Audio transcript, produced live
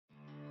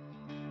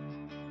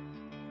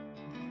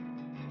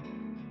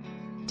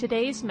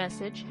Today's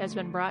message has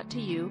been brought to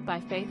you by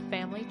Faith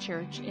Family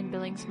Church in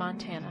Billings,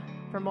 Montana.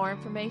 For more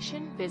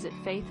information, visit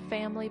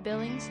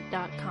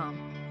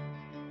faithfamilybillings.com.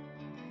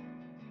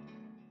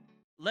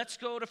 Let's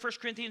go to 1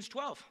 Corinthians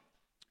 12.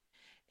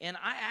 And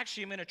I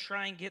actually am going to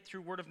try and get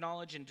through Word of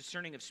Knowledge and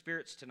Discerning of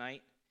Spirits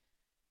tonight,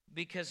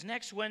 because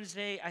next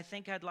Wednesday, I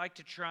think I'd like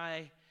to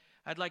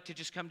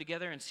just come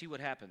together and see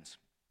what happens.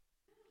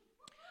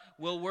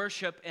 We'll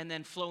worship and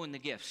then flow in the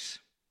gifts.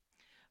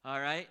 All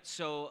right,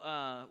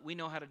 so we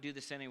know how to do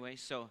this anyway,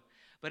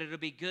 but it'll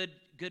be good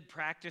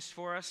practice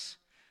for us,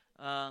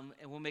 and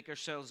we'll make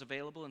ourselves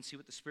available and see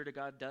what the Spirit of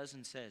God does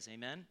and says.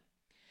 Amen?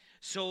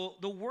 So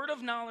the word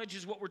of knowledge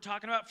is what we're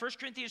talking about. 1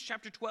 Corinthians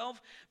chapter 12,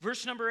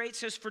 verse number 8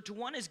 says, "For to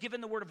one is given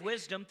the word of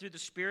wisdom through the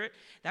Spirit."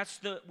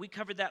 We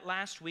covered that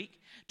last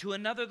week. "To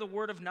another the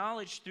word of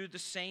knowledge through the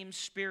same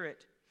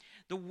Spirit."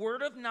 The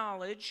word of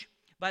knowledge,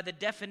 by the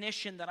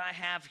definition that I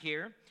have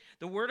here,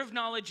 the word of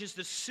knowledge is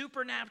the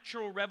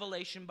supernatural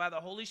revelation by the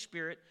Holy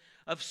Spirit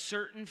of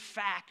certain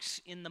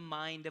facts in the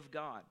mind of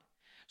God.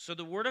 So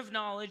the word of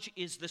knowledge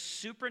is the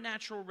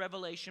supernatural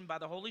revelation by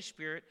the Holy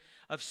Spirit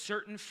of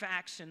certain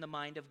facts in the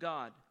mind of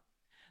God.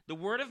 The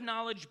word of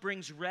knowledge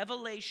brings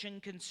revelation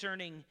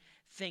concerning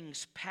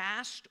things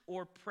past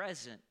or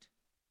present.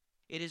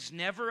 It is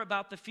never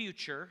about the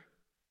future,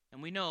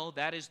 and we know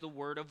that is the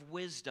word of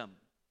wisdom,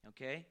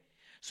 okay?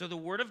 So the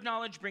word of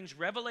knowledge brings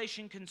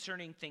revelation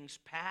concerning things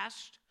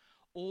past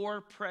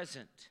or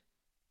present.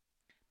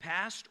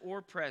 Past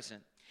or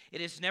present.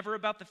 It is never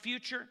about the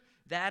future.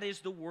 That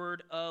is the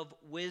word of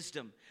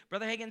wisdom.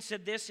 Brother Hagin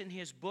said this in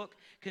his book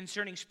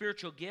concerning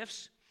spiritual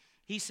gifts.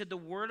 He said the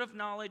word of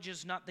knowledge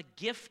is not the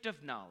gift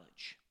of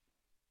knowledge.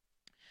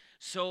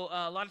 So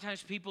a lot of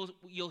times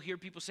you'll hear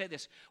people say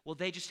this, well,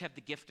 they just have the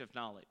gift of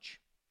knowledge.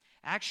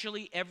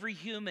 Actually, every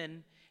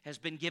human has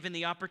been given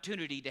the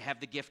opportunity to have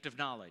the gift of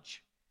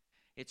knowledge.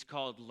 It's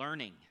called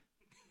learning.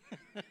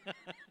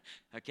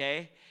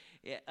 Okay?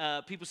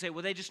 People say,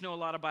 well, they just know a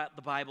lot about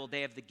the Bible.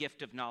 They have the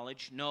gift of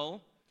knowledge.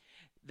 No,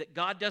 that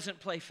God doesn't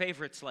play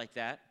favorites like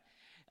that.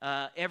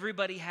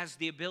 Everybody has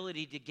the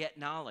ability to get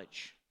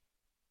knowledge.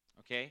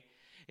 Okay?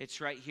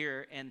 It's right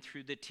here, and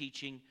through the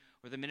teaching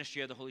or the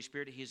ministry of the Holy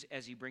Spirit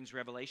as He brings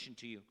revelation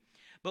to you.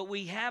 But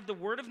we have the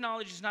word of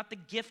knowledge is not the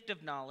gift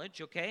of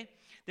knowledge, okay?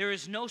 There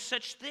is no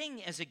such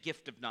thing as a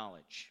gift of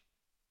knowledge,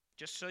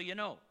 just so you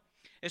know,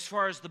 as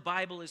far as the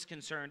Bible is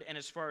concerned and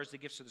as far as the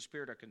gifts of the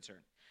Spirit are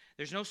concerned.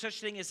 There's no such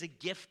thing as a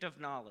gift of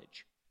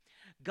knowledge.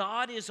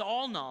 God is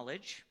all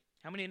knowledge.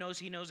 How many knows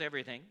He knows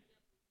everything?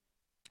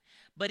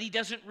 But He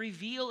doesn't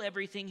reveal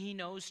everything He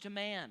knows to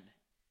man.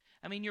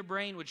 I mean, your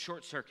brain would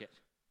short circuit.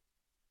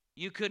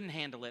 You couldn't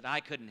handle it. I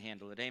couldn't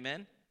handle it.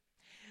 Amen?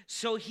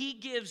 So He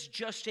gives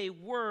just a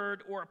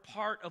word or a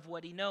part of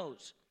what He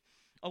knows.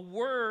 A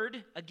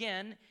word,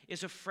 again,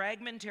 is a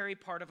fragmentary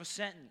part of a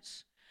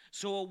sentence.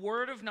 So a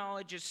word of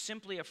knowledge is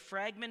simply a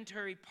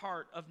fragmentary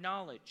part of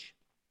knowledge.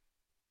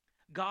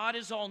 God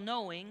is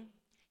all-knowing.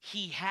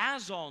 He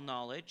has all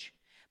knowledge,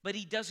 but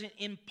He doesn't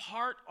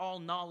impart all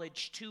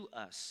knowledge to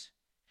us.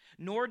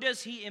 Nor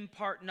does He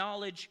impart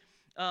knowledge,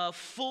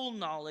 full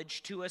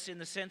knowledge to us in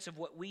the sense of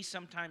what we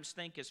sometimes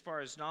think as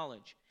far as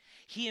knowledge.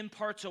 He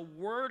imparts a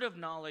word of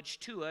knowledge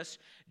to us,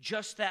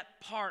 just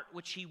that part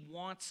which He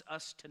wants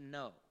us to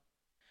know.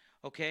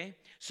 Okay?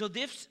 So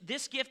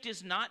this gift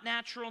is not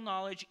natural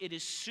knowledge. It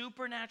is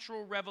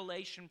supernatural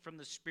revelation from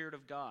the Spirit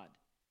of God.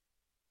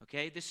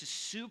 Okay? This is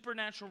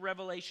supernatural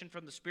revelation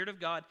from the Spirit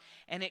of God,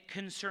 and it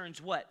concerns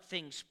what?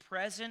 Things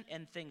present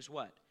and things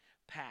what?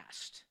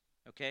 Past.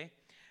 Okay?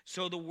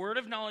 So the word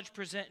of knowledge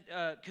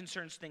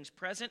concerns things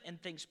present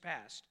and things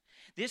past.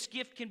 This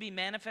gift can be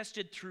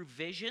manifested through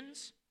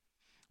visions.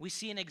 We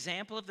see an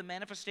example of the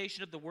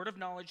manifestation of the word of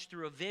knowledge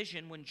through a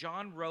vision when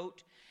John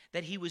wrote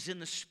that he was in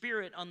the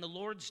Spirit on the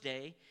Lord's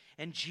day,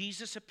 and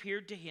Jesus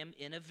appeared to him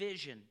in a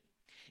vision.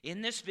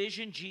 In this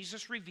vision,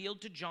 Jesus revealed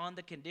to John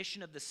the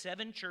condition of the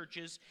 7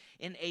 churches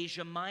in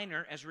Asia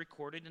Minor as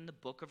recorded in the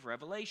book of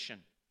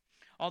Revelation.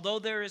 Although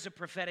there is a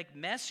prophetic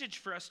message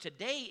for us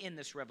today in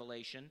this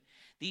revelation,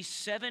 these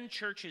 7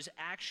 churches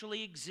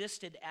actually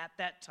existed at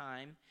that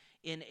time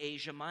in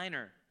Asia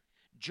Minor.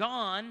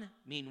 John,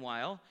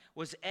 meanwhile,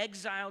 was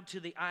exiled to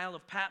the Isle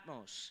of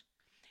Patmos.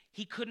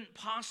 He couldn't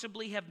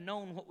possibly have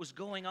known what was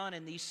going on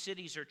in these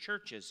cities or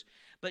churches,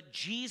 but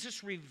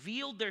Jesus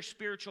revealed their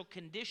spiritual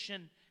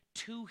condition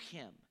to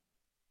him.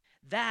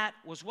 That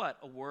was what?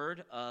 A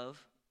word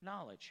of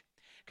knowledge.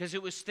 Because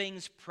it was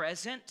things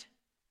present,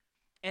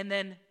 and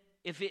then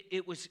if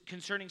it was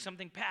concerning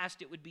something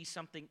past, it would be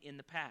something in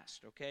the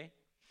past, okay?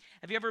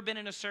 Have you ever been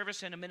in a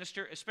service and a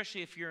minister,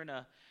 especially if you're in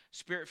a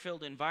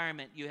Spirit-filled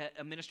environment,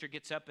 a minister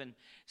gets up and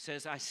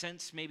says, I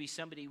sense maybe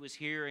somebody was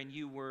here and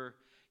you were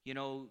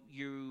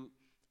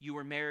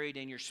married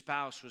and your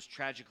spouse was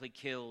tragically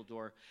killed,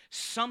 or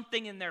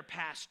something in their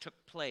past took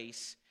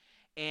place,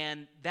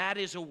 and that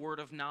is a word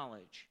of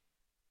knowledge.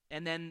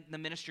 And then the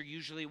minister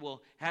usually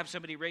will have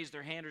somebody raise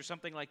their hand or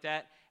something like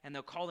that, and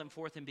they'll call them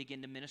forth and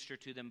begin to minister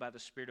to them by the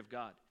Spirit of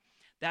God.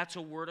 That's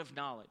a word of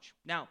knowledge.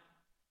 Now,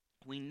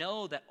 we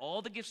know that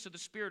all the gifts of the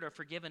Spirit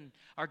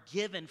are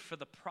given for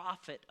the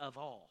profit of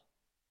all.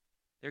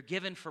 They're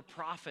given for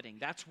profiting.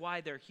 That's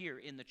why they're here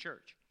in the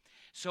church.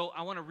 So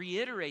I want to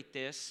reiterate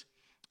this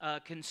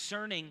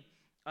concerning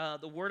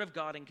the Word of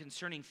God and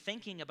concerning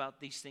thinking about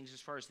these things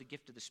as far as the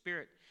gifts of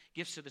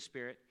the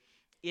Spirit.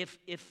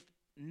 If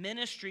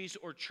ministries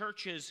or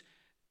churches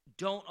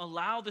don't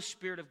allow the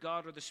Spirit of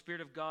God or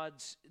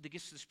the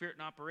gifts of the Spirit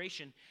in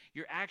operation,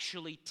 you're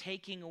actually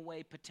taking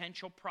away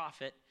potential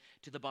profit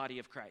to the body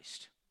of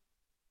Christ.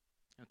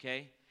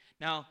 Okay?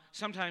 Now,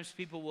 sometimes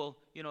people will,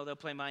 they'll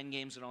play mind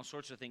games and all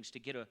sorts of things to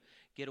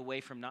get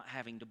away from not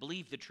having to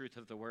believe the truth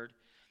of the Word.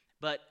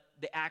 But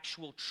the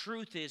actual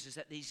truth is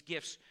that these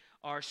gifts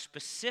are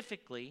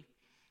specifically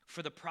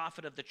for the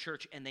profit of the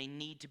church, and they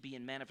need to be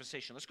in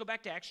manifestation. Let's go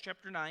back to Acts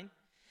chapter 9,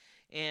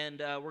 and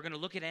we're going to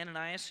look at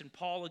Ananias and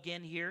Paul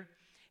again here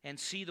and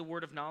see the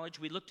word of knowledge.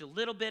 We looked a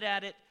little bit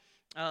at it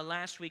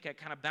last week. I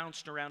kind of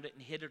bounced around it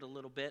and hit it a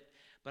little bit,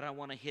 but I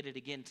want to hit it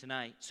again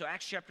tonight. So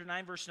Acts chapter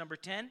 9, verse number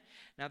 10.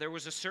 Now there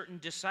was a certain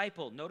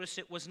disciple. Notice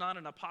it was not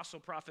an apostle,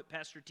 prophet,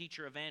 pastor,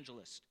 teacher,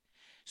 evangelist.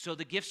 So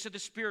the gifts of the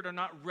Spirit are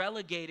not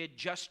relegated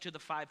just to the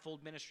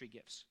fivefold ministry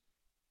gifts.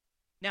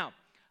 Now,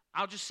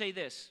 I'll just say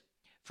this.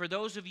 For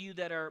those of you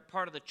that are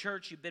part of the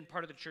church, you've been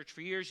part of the church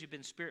for years, you've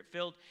been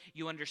Spirit-filled,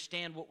 you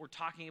understand what we're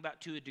talking about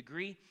to a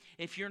degree.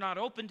 If you're not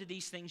open to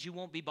these things, you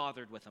won't be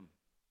bothered with them.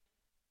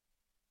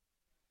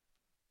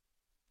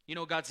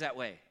 God's that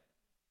way.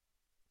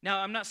 Now,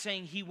 I'm not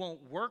saying He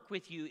won't work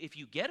with you if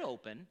you get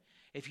open,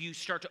 if you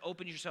start to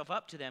open yourself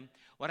up to them.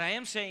 What I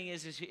am saying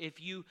is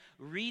if you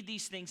read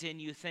these things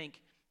and you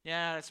think,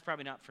 yeah, that's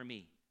probably not for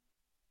me.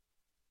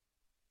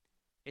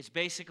 It's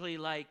basically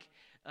like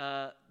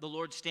the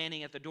Lord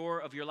standing at the door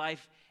of your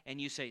life and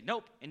you say,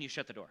 nope, and you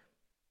shut the door.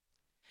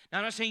 Now,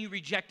 I'm not saying you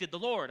rejected the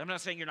Lord. I'm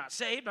not saying you're not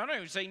saved. I'm not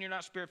even saying you're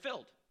not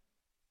Spirit-filled.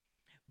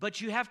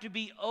 But you have to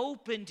be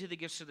open to the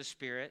gifts of the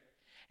Spirit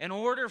in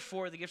order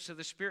for the gifts of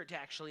the Spirit to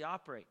actually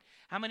operate.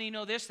 How many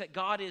know this, that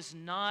God is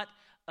not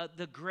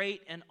the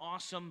great and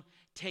awesome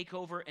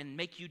takeover and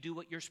make you do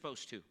what you're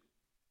supposed to?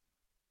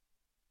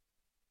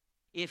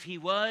 If He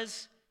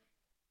was,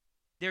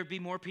 there'd be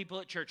more people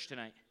at church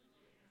tonight.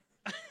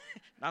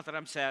 Not that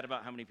I'm sad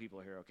about how many people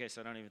are here, okay? So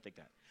I don't even think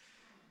that.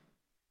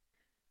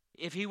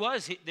 If He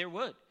was, there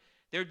would.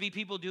 There'd be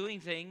people doing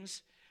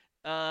things,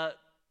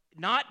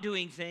 not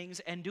doing things,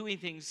 and doing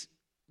things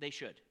they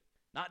should.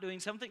 Not doing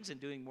some things and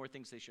doing more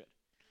things they should.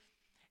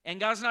 And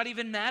God's not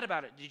even mad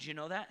about it. Did you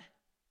know that?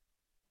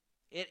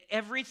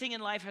 Everything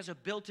in life has a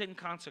built-in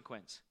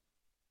consequence.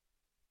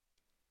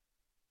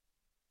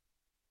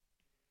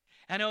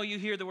 I know you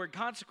hear the word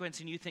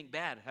consequence and you think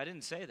bad. I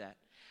didn't say that.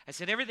 I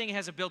said everything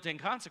has a built-in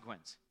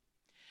consequence.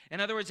 In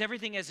other words,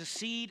 everything has a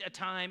seed, a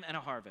time, and a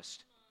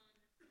harvest.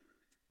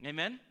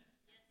 Amen?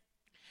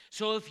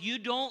 So if you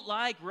don't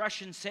like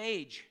Russian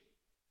sage,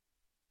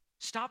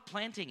 stop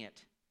planting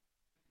it.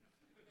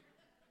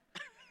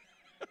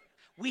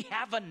 We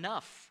have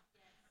enough.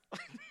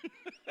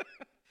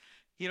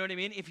 You know what I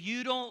mean? If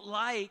you don't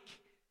like,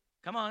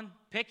 come on,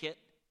 pick it.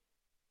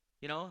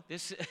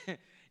 This.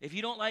 If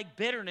you don't like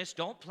bitterness,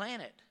 don't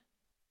plant it.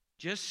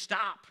 Just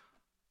stop.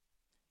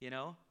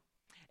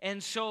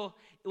 And so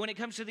when it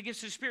comes to the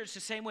gifts of the Spirit, it's the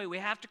same way. We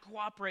have to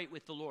cooperate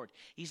with the Lord.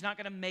 He's not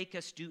going to make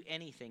us do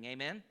anything.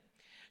 Amen?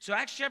 So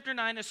Acts chapter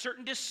 9, a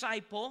certain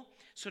disciple.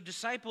 So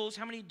disciples,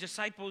 how many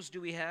disciples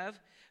do we have?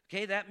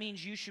 Okay, that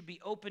means you should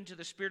be open to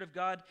the Spirit of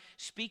God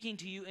speaking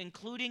to you,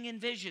 including in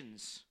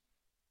visions,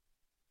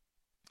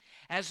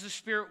 as the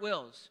Spirit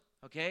wills.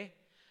 Okay?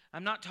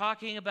 I'm not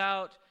talking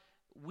about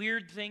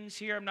weird things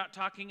here. I'm not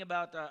talking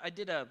about, I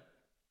did a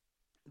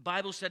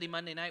Bible study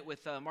Monday night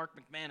with Mark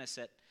McManus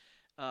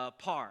at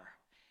PAR.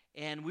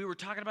 And we were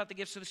talking about the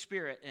gifts of the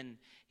Spirit. And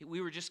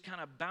we were just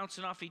kind of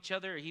bouncing off each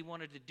other. He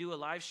wanted to do a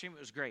live stream. It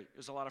was great. It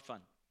was a lot of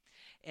fun.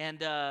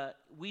 And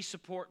we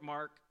support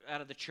Mark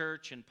out of the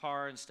church and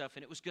PAR and stuff.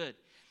 And it was good.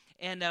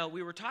 And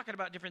we were talking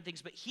about different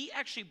things. But he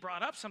actually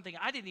brought up something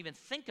I didn't even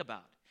think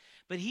about.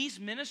 But he's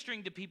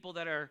ministering to people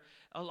that are,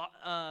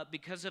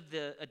 because of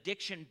the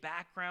addiction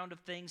background of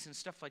things and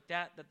stuff like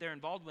that they're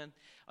involved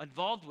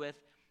with,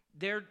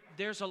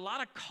 there's a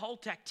lot of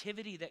cult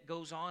activity that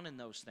goes on in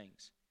those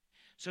things.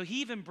 So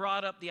he even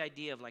brought up the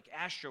idea of like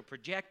astral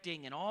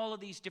projecting and all of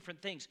these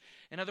different things.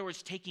 In other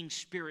words, taking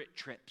spirit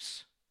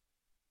trips.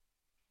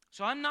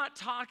 So I'm not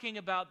talking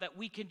about that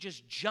we can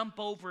just jump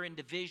over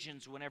into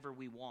visions whenever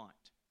we want.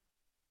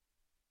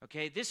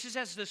 Okay, this is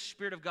as the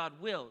Spirit of God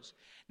wills.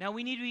 Now,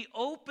 we need to be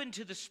open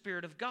to the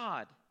Spirit of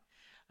God.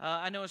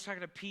 I know I was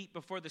talking to Pete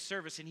before the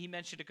service, and he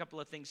mentioned a couple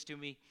of things to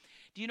me.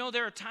 Do you know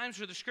there are times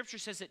where the Scripture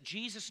says that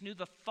Jesus knew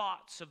the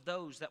thoughts of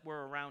those that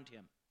were around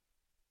him?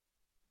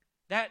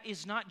 That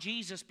is not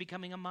Jesus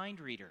becoming a mind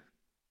reader.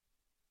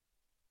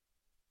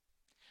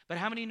 But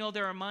how many know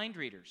there are mind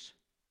readers?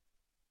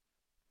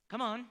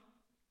 Come on.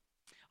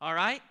 All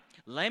right,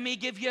 let me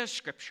give you a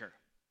scripture.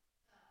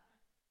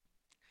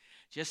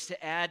 Just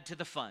to add to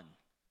the fun.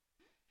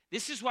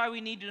 This is why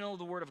we need to know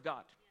the Word of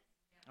God.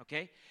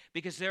 okay?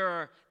 Because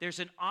there's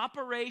an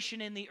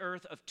operation in the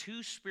earth of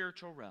two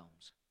spiritual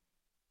realms.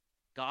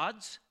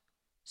 God's,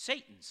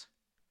 Satan's,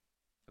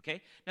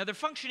 okay? Now, they're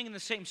functioning in the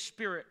same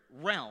spirit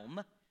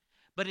realm,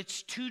 but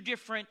it's two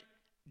different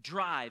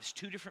drives,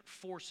 two different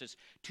forces,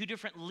 two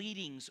different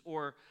leadings,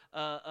 or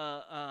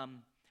what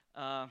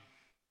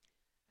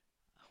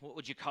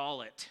would you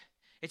call it?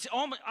 It's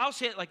almost, I'll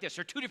say it like this: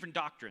 there are two different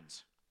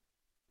doctrines.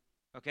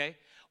 Okay?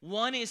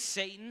 One is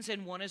Satan's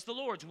and one is the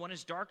Lord's. One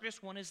is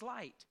darkness, one is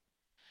light.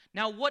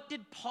 Now, what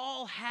did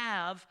Paul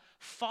have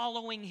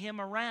following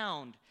him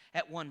around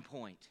at one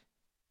point?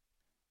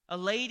 A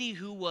lady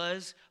who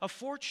was a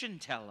fortune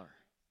teller.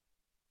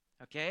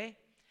 Okay?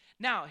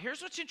 Now,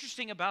 here's what's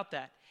interesting about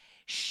that.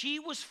 She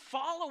was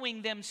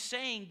following them,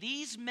 saying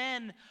these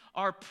men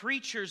are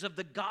preachers of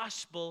the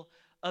gospel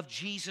of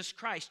Jesus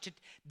Christ.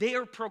 They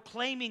are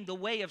proclaiming the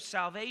way of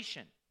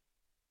salvation.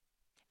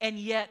 And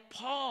yet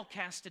Paul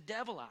cast a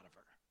devil out of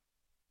her.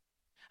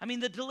 I mean,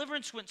 the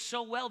deliverance went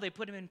so well, they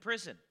put him in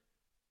prison.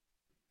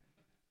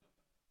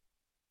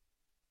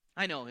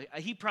 I know,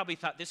 he probably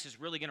thought, this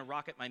is really going to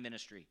rocket my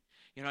ministry.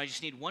 You know, I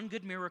just need one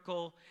good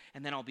miracle,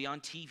 and then I'll be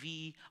on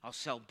TV, I'll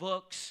sell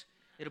books,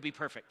 it'll be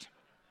perfect.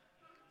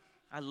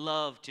 I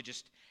love to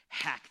just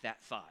hack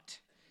that thought.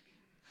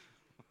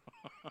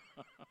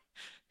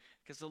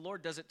 Because the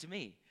Lord does it to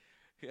me.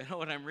 You know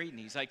what I'm reading?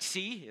 He's like,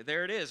 see,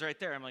 there it is right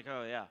there. I'm like,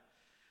 oh, yeah.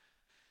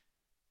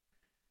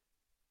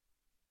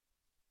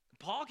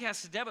 Paul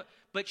cast the devil,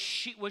 but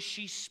was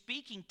she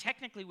speaking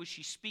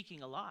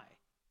a lie?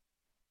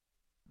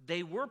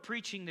 They were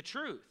preaching the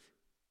truth.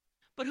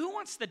 But who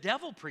wants the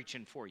devil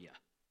preaching for you?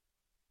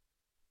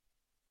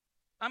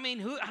 I mean,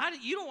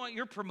 you don't want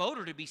your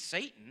promoter to be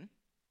Satan.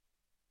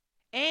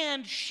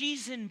 And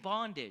she's in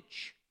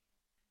bondage.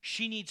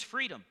 She needs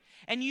freedom.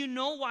 And you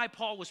know why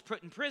Paul was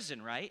put in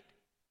prison, right?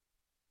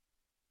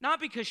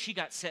 Not because she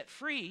got set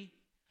free.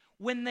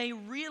 When they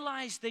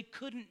realized they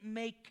couldn't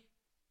make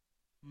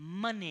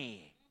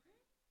money.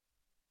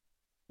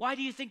 Why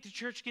do you think the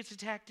church gets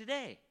attacked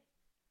today?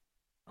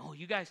 Oh,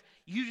 you guys,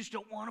 you just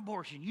don't want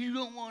abortion. You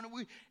don't want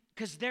to,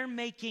 because they're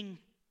making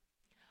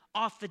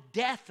off the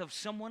death of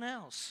someone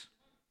else.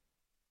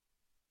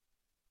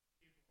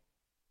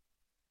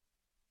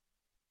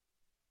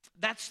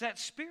 That's that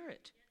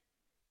spirit.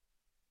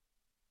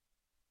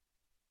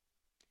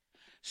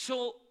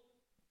 So,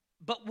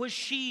 but was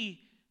she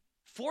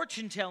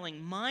fortune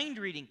telling, mind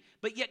reading?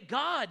 But yet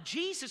God,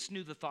 Jesus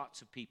knew the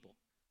thoughts of people.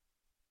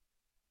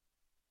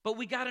 But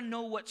we got to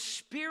know what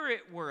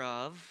spirit we're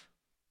of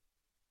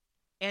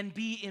and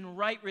be in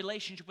right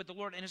relationship with the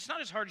Lord. And it's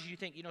not as hard as you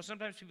think. You know,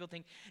 sometimes people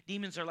think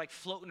demons are like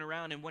floating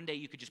around and one day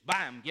you could just,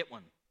 bam, get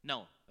one.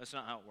 No, that's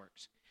not how it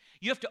works.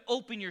 You have to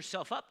open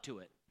yourself up to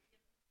it.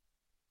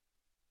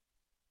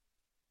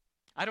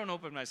 I don't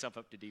open myself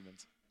up to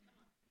demons.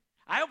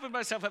 I open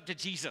myself up to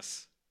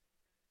Jesus.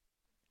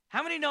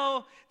 How many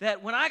know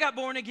that when I got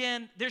born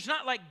again, there's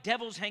not like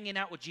devils hanging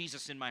out with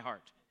Jesus in my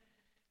heart?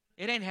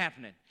 It ain't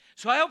happening.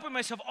 So I open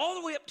myself all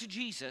the way up to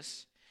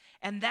Jesus,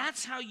 and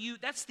that's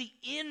the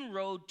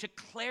inroad to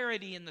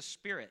clarity in the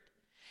Spirit.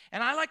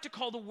 And I like to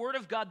call the Word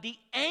of God the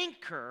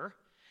anchor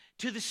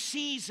to the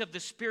seas of the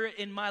Spirit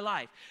in my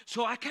life.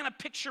 So I kind of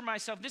picture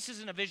myself, this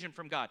isn't a vision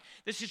from God.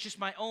 This is just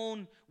my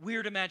own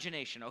weird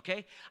imagination,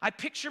 okay? I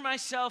picture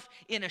myself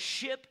in a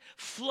ship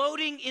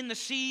floating in the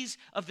seas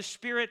of the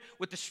Spirit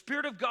with the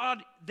Spirit of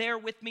God there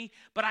with me,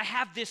 but I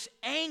have this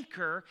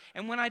anchor,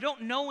 and when I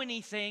don't know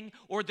anything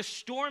or the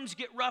storms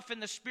get rough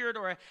in the Spirit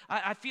or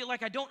I feel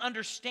like I don't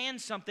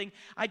understand something,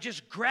 I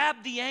just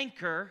grab the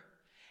anchor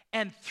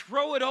and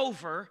throw it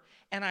over,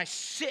 and I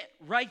sit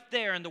right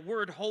there, and the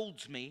Word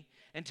holds me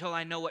until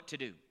I know what to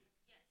do.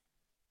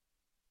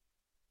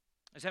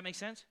 Does that make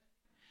sense?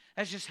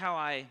 That's just how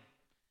I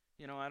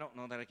don't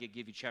know that I could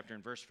give you chapter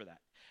and verse for that.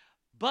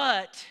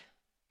 But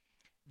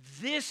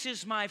this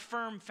is my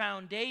firm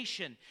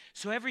foundation,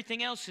 so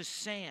everything else is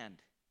sand.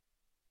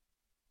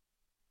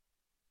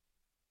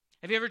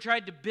 Have you ever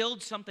tried to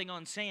build something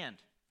on sand?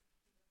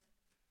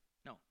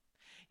 No.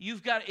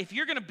 If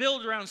you're going to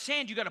build around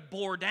sand, you've got to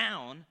bore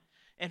down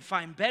and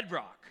find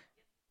bedrock.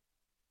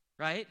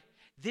 Right?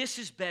 This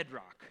is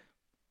bedrock.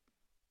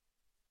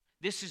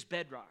 This is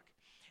bedrock.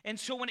 And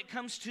so when it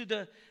comes to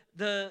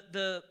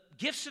the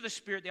gifts of the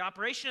Spirit, the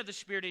operation of the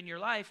Spirit in your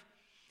life,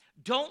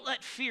 don't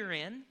let fear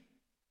in.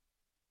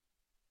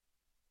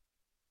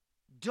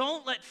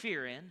 Don't let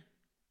fear in.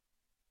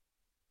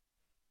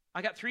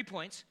 I got 3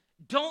 points.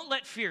 Don't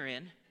let fear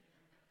in.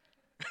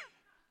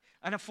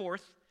 And a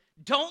fourth.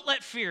 Don't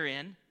let fear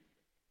in.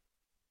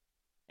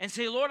 And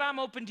say, Lord, I'm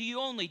open to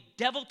you only.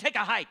 Devil, take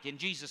a hike in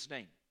Jesus'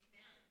 name.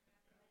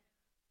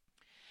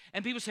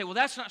 And people say, well,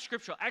 that's not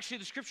scriptural. Actually,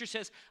 the scripture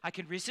says I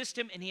can resist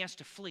him and he has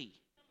to flee.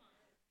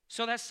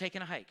 So that's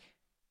taking a hike.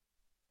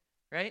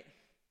 Right?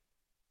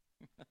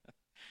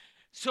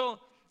 So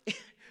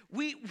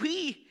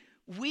we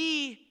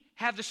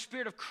have the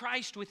Spirit of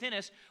Christ within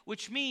us,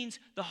 which means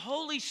the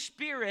Holy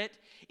Spirit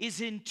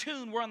is in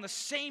tune. We're on the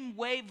same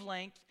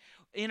wavelength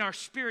in our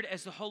spirit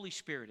as the Holy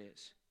Spirit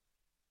is.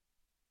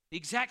 The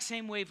exact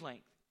same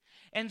wavelength.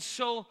 And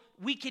so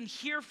we can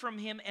hear from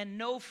him and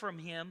know from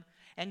him.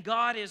 And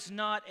God is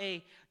not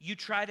you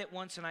tried it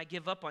once and I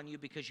give up on you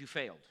because you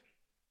failed.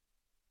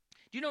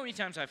 Do you know how many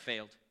times I've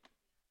failed?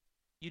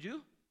 You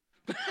do?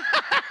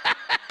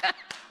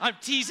 I'm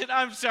teasing.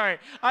 I'm sorry.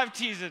 I'm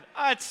teasing.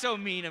 Oh, it's so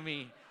mean of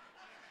me.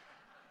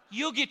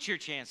 You'll get your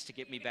chance to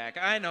get me back.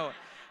 I know.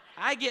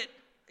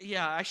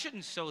 I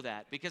shouldn't sow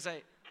that because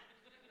I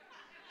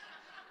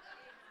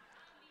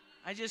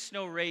just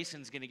know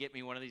Rayson's going to get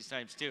me one of these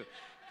times too.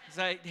 Because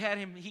I had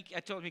him, I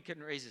told him he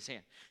couldn't raise his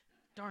hand.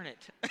 Darn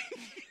it.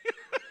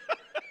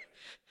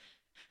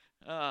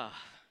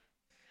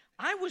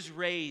 I was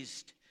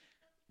raised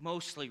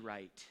mostly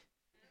right.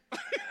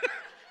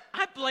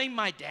 I blame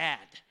my dad.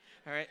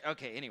 All right,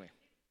 okay, anyway.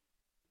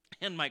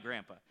 And my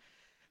grandpa.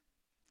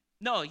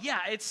 No, yeah,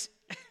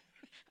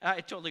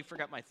 I totally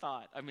forgot my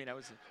thought.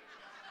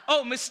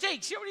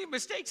 Mistakes. You know how many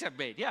mistakes I've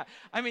made? Yeah.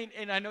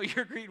 And I know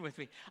you're agreeing with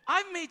me.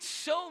 I've made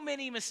so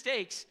many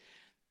mistakes,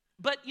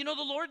 but the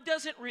Lord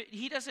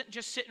He doesn't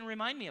just sit and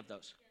remind me of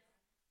those.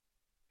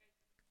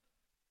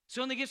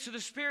 So in the gifts of the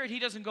Spirit, He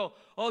doesn't go,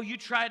 oh, you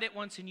tried it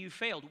once and you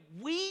failed.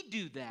 We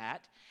do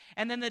that,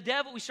 and then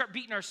we start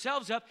beating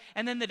ourselves up,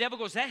 and then the devil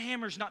goes, that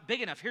hammer's not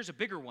big enough. Here's a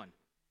bigger one.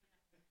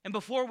 And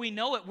before we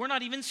know it, we're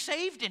not even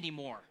saved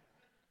anymore.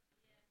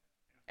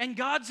 And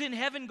God's in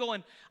heaven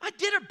going, I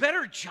did a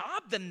better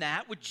job than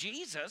that with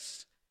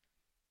Jesus.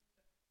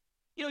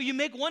 You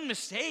make one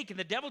mistake, and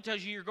the devil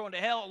tells you you're going to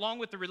hell along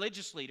with the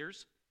religious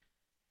leaders.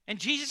 And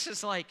Jesus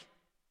is like,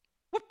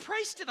 what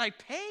price did I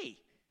pay?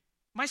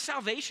 My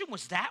salvation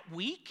was that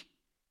weak?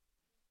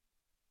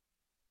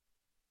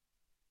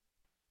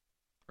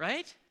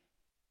 Right?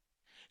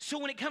 So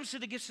when it comes to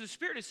the gifts of the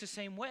Spirit, it's the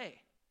same way.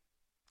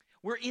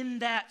 We're in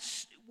that,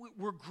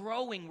 we're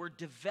growing, we're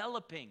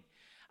developing.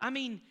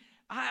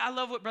 I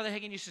love what Brother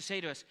Hagin used to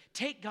say to us.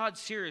 Take God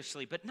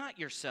seriously, but not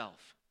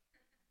yourself.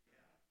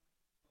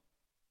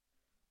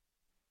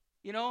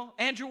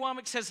 Andrew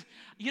Womack says,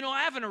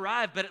 I haven't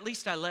arrived, but at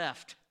least I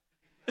left.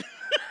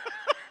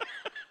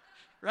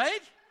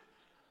 Right?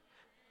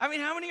 How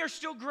many are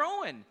still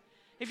growing?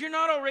 If you're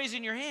not all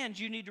raising your hands,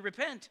 you need to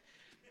repent.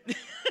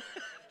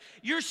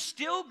 You're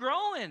still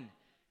growing.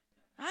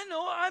 I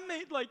know, I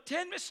made like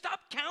 10 mistakes. Stop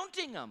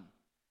counting them.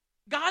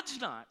 God's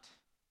not.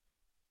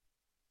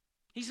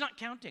 He's not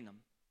counting them.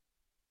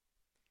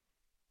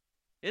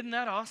 Isn't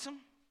that awesome?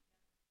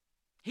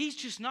 He's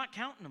just not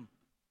counting them.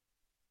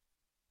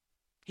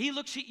 He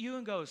looks at you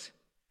and goes,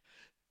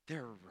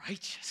 they're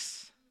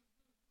righteous.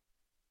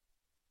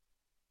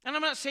 And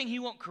I'm not saying He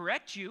won't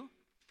correct you,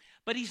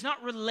 but He's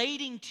not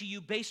relating to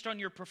you based on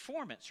your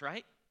performance,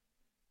 right?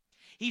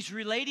 He's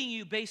relating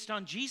you based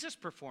on Jesus'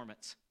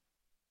 performance.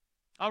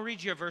 I'll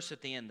read you a verse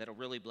at the end that'll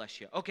really bless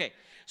you. Okay,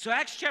 so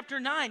Acts chapter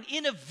 9,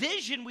 in a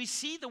vision we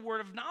see the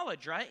word of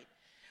knowledge, right?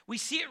 We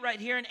see it right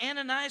here. And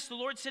Ananias, the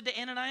Lord said to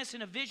Ananias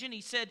in a vision, He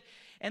said,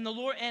 and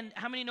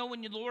how many know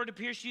when the Lord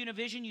appears to you in a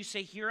vision, you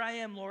say, here I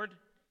am, Lord.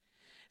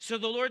 So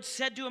the Lord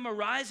said to him,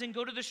 arise and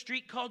go to the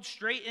street called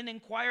Straight and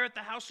inquire at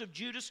the house of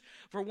Judas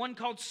for one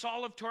called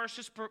Saul of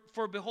Tarsus,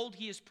 for behold,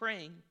 he is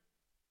praying.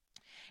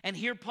 And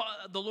here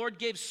the Lord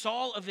gave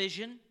Saul a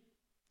vision,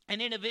 and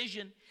in a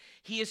vision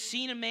he has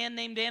seen a man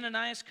named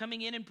Ananias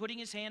coming in and putting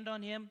his hand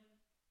on him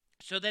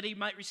so that he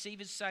might receive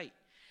his sight.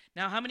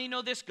 Now, how many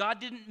know this? God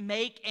didn't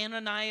make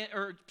Ananias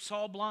or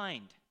Saul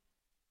blind.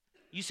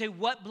 You say,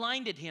 what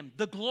blinded him?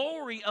 The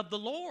glory of the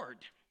Lord.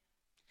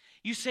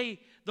 You say,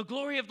 the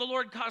glory of the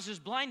Lord causes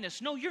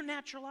blindness. No, your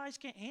natural eyes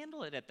can't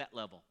handle it at that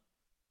level.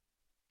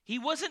 He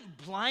wasn't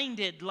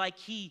blinded like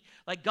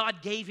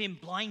God gave him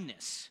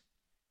blindness.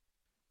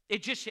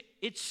 It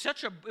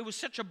was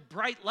such a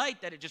bright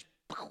light that it just,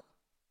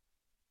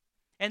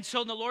 and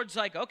so the Lord's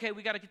like, okay,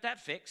 we got to get that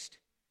fixed.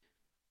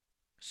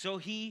 So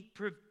he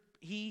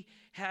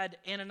had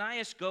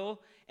Ananias go,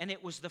 and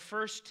it was the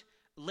first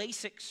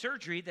LASIK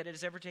surgery that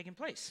has ever taken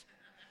place.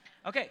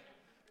 Okay.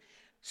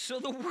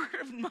 So the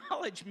word of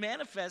knowledge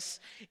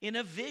manifests in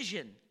a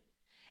vision.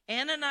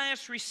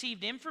 Ananias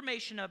received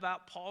information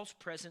about Paul's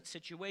present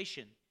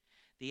situation,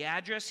 the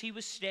address he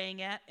was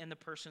staying at, and the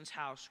person's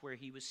house where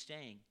he was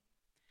staying.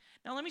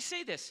 Now let me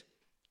say this.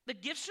 The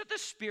gifts of the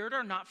Spirit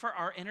are not for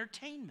our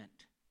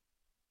entertainment.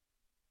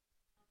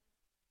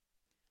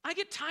 I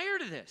get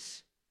tired of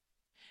this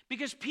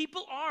because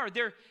people are.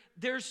 There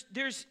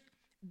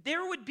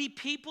would be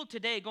people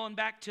today, going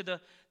back to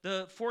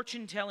the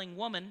fortune-telling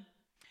woman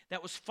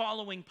that was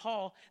following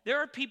Paul. There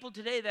are people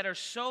today that are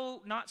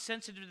so not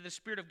sensitive to the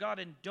Spirit of God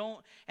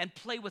and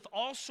play with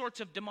all sorts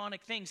of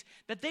demonic things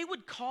that they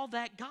would call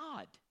that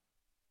God.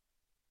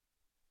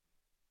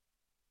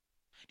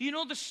 Do you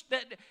know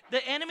that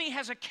the enemy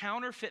has a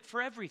counterfeit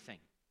for everything?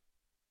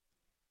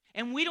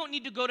 And we don't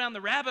need to go down the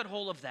rabbit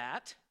hole of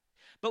that,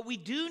 but we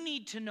do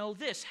need to know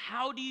this.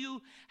 How do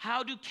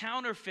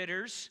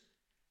counterfeiters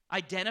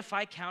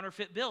identify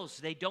counterfeit bills?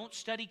 They don't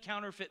study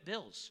counterfeit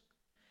bills.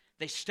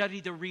 They study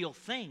the real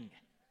thing.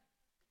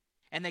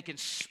 And they can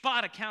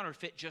spot a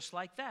counterfeit just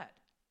like that.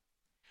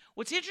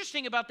 What's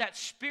interesting about that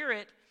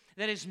spirit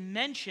that is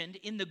mentioned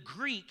in the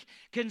Greek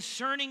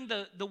concerning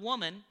the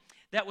woman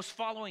that was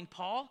following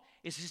Paul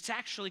is it's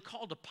actually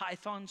called a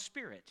python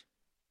spirit.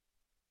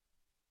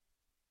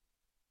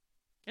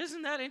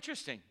 Isn't that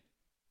interesting?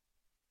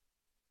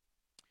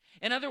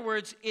 In other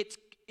words,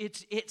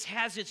 it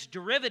has its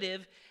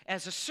derivative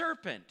as a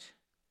serpent.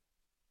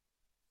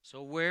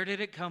 So where did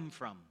it come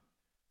from?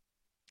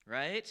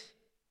 Right?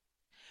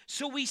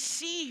 So we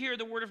see here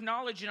the word of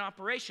knowledge in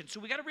operation. So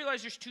we got to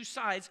realize there's two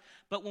sides,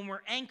 but when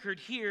we're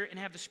anchored here and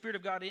have the Spirit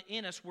of God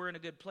in us, we're in a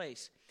good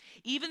place.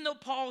 Even though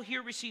Paul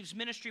here receives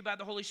ministry by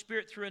the Holy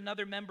Spirit through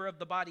another member of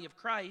the body of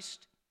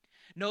Christ,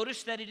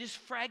 notice that it is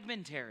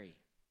fragmentary.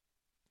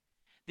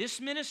 This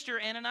minister,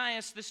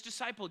 Ananias, this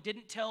disciple,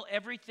 didn't tell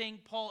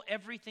Paul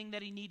everything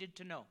that he needed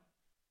to know.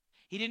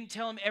 He didn't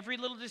tell him every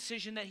little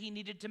decision that he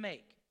needed to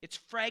make. It's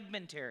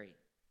fragmentary.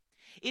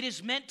 It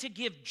is meant to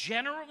give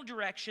general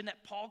direction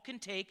that Paul can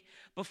take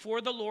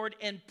before the Lord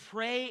and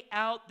pray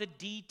out the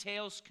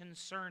details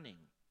concerning.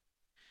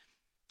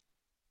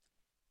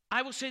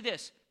 I will say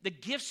this, the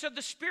gifts of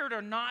the Spirit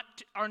are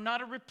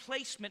not a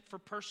replacement for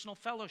personal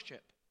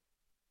fellowship.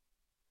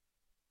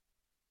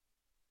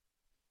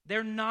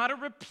 They're not a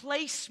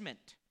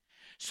replacement.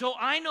 So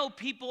I know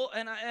people,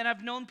 and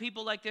I've known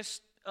people like this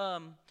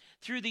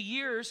through the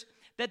years,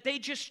 that they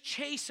just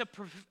chase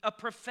a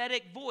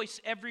prophetic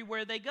voice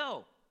everywhere they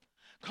go.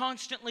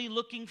 Constantly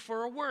looking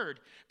for a word,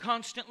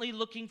 constantly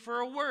looking for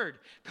a word,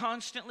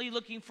 constantly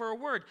looking for a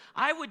word.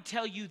 I would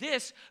tell you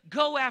this,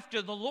 go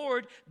after the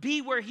Lord,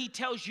 be where He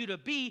tells you to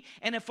be,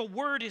 and if a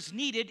word is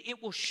needed,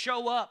 it will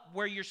show up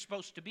where you're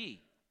supposed to be.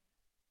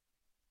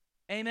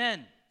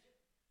 Amen.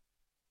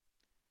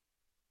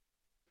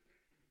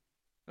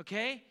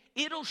 Okay?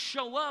 It'll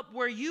show up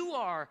where you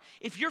are.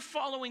 If you're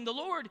following the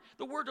Lord,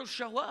 the word will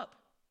show up.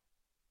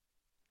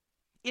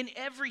 In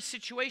every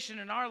situation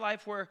in our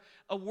life where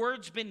a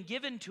word's been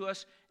given to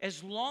us,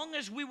 as long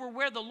as we were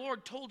where the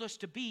Lord told us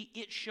to be,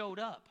 it showed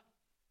up.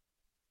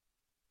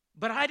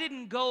 But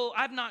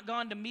I've not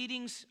gone to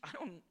meetings.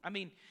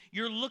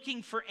 You're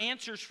looking for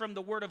answers from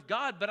the Word of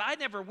God, but I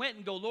never went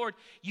and go, Lord,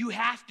 you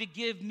have to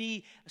give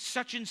me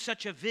such and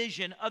such a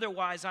vision,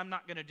 otherwise I'm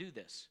not going to do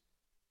this.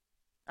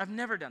 I've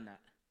never done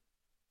that.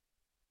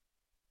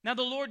 Now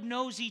the Lord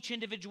knows each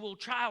individual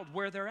child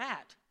where they're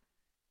at.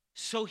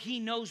 So He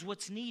knows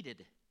what's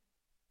needed.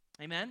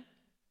 Amen?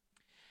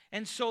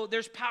 And so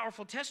there's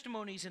powerful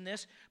testimonies in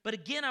this. But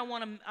again, I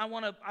want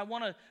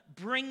to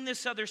bring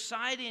this other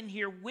side in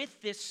here with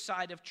this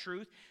side of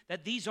truth,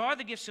 that these are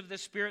the gifts of the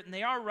Spirit, and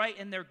they are right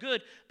and they're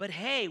good. But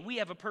hey, we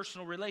have a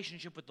personal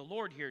relationship with the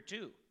Lord here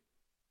too.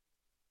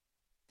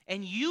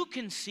 And you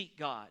can seek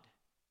God.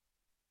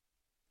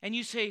 And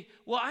you say,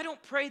 well, I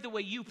don't pray the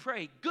way you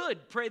pray.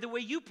 Good, pray the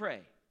way you pray.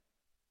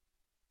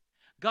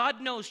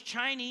 God knows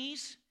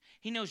Chinese.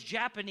 He knows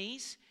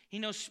Japanese, He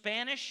knows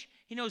Spanish,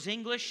 He knows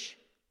English.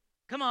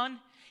 Come on.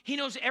 He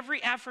knows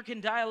every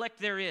African dialect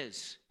there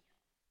is.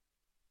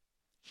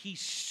 He's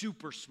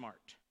super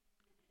smart.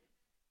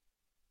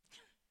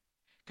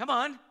 Come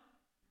on,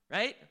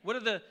 right? What are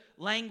the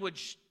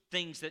language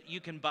things that you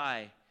can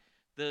buy?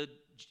 The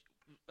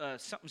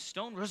something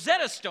stone?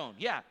 Rosetta Stone,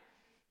 yeah.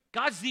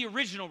 God's the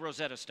original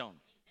Rosetta Stone.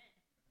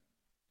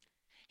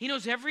 He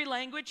knows every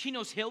language. He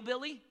knows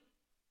hillbilly.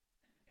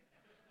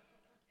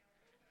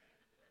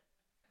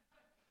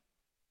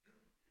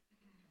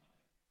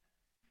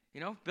 You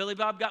know, Billy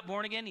Bob got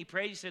born again. He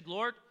prayed. He said,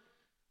 Lord,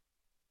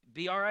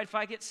 be all right if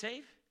I get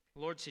saved?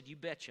 The Lord said, you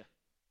betcha.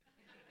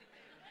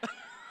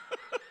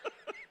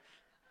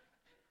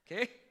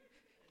 Okay?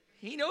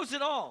 He knows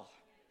it all.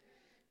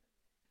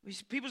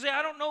 People say,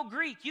 I don't know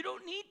Greek. You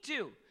don't need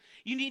to.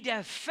 You need to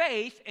have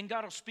faith, and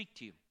God will speak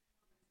to you.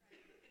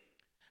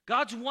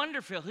 God's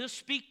wonderful. He'll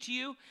speak to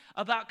you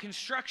about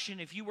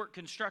construction if you work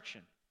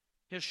construction.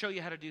 He'll show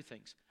you how to do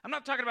things. I'm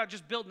not talking about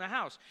just building a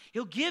house.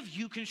 He'll give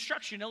you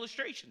construction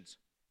illustrations.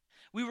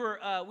 We were,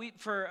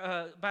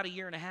 for about a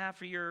year and a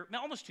half,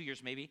 almost 2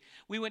 years maybe,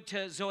 we went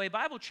to Zoe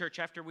Bible Church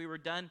after we were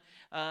done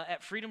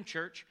at Freedom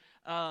Church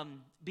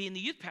being the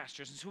youth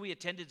pastors. And so we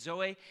attended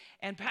Zoe.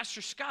 And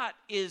Pastor Scott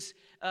is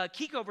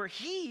Kikover.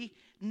 He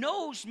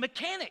knows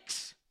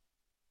mechanics.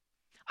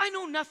 I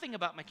know nothing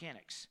about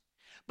mechanics.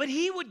 But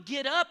he would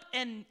get up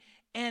and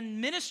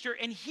minister,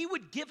 and he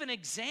would give an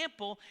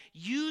example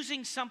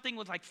using something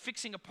with like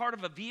fixing a part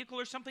of a vehicle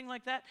or something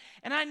like that.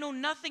 And I know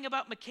nothing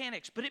about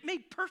mechanics, but it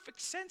made perfect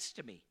sense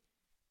to me.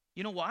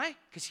 You know why?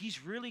 Because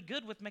he's really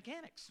good with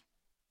mechanics.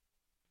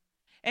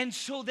 And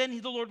so then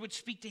the Lord would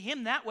speak to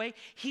him that way.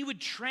 He would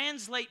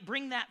translate,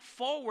 bring that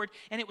forward,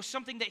 and it was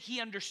something that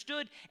he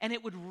understood, and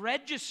it would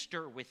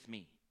register with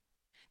me.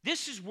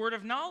 This is word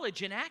of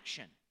knowledge in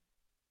action.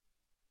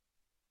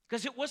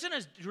 Because it wasn't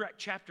a direct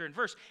chapter and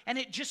verse, and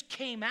it just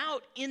came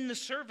out in the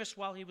service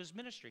while he was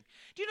ministering.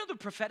 Do you know the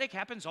prophetic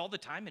happens all the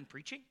time in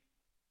preaching?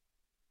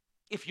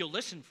 If you'll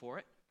listen for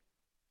it.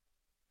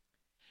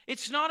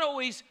 It's not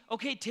always,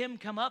 okay, Tim,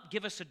 come up,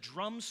 give us a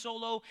drum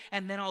solo,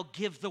 and then I'll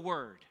give the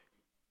word.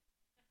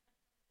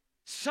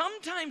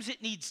 Sometimes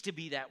it needs to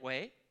be that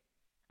way.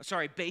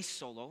 Sorry, bass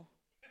solo.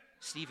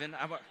 Stephen,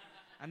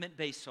 I meant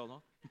bass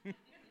solo.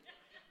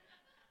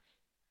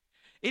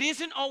 It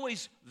isn't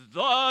always,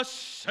 thus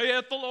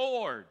saith the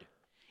Lord.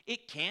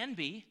 It can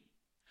be.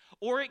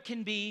 Or it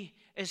can be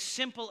as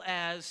simple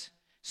as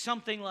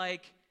something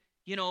like,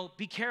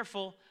 be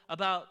careful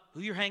about who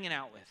you're hanging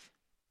out with.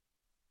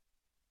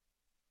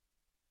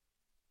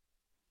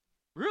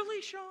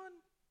 Really, Sean?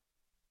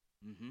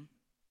 Mm-hmm.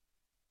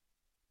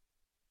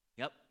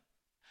 Yep.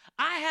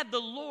 I had the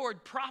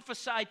Lord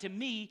prophesy to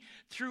me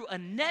through a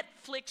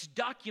Netflix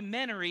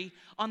documentary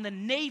on the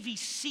Navy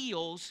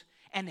SEALs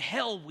and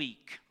Hell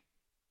Week.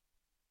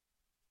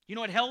 You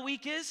know what Hell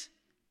Week is?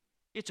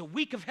 It's a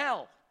week of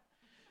hell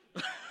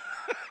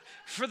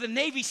for the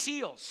Navy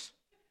SEALs.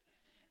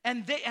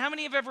 And how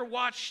many have ever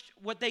watched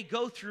what they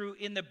go through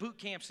in the boot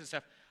camps and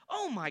stuff?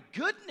 Oh my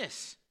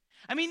goodness.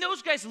 I mean,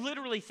 those guys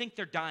literally think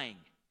they're dying.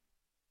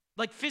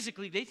 Like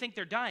physically, they think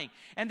they're dying.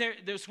 And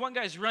there's one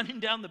guy's running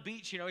down the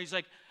beach, he's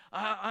like,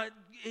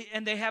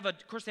 and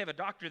of course they have a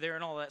doctor there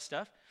and all that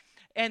stuff.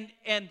 And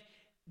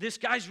this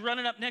guy's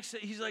running up next to,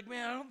 he's like,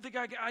 man,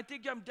 I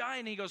think I'm dying.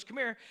 And he goes, come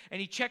here. And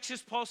he checks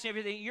his pulse and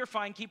everything. You're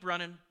fine, keep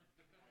running.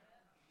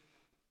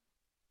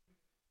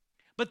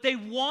 But they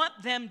want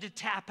them to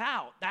tap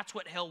out. That's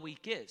what Hell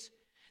Week is.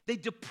 They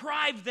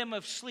deprive them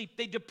of sleep.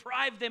 They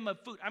deprive them of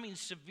food. I mean,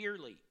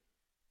 severely.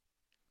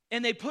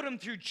 And they put them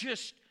through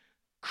just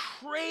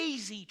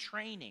crazy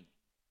training.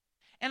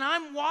 And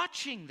I'm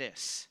watching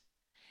this.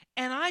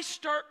 And I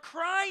start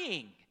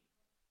crying.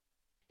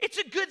 It's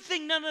a good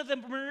thing none of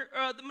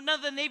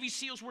the Navy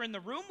SEALs were in the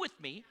room with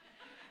me.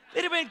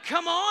 They'd have been,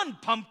 come on,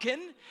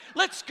 pumpkin.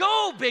 Let's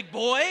go, big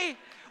boy.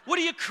 What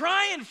are you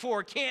crying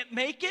for? Can't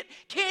make it?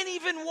 Can't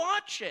even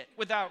watch it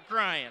without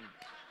crying.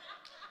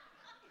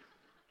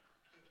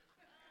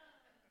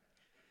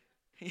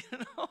 And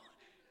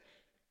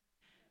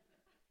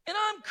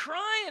I'm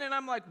crying, and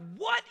I'm like,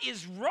 what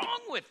is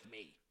wrong with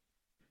me?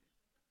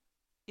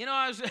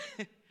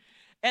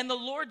 And the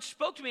Lord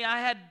spoke to me.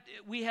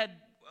 We had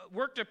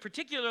worked a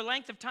particular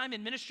length of time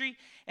in ministry,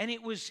 and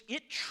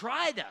it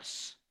tried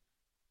us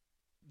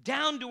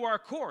down to our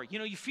core.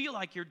 You feel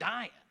like you're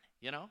dying,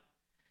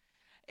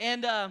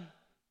 And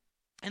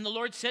the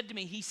Lord said to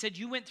me, he said,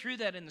 you went through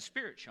that in the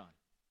Spirit, Sean,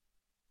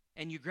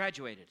 and you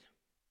graduated.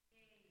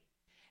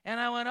 And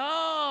I went,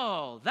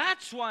 oh,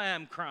 that's why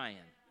I'm crying,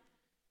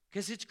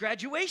 because it's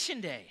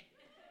graduation day.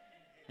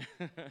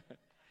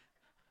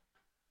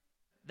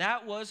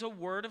 That was a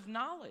word of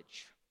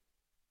knowledge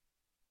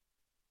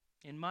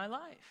in my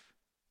life.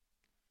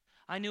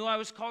 I knew I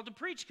was called to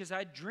preach because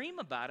I'd dream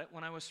about it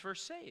when I was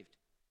first saved.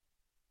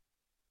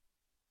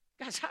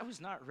 Guys, I was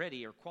not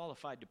ready or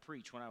qualified to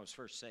preach when I was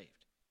first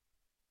saved.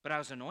 But I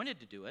was anointed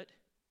to do it.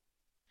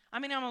 I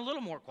mean, I'm a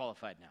little more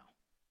qualified now.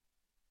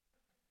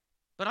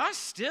 But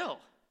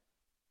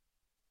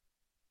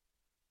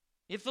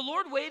if the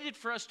Lord waited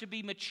for us to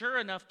be mature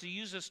enough to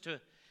use us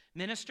to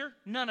minister,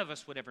 none of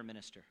us would ever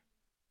minister.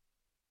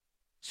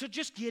 So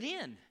just get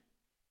in.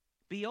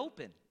 Be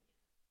open.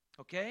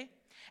 Okay?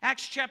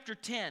 Acts chapter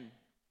 10.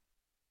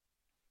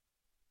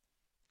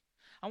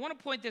 I want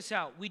to point this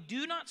out. We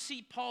do not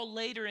see Paul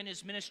later in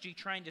his ministry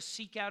trying to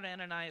seek out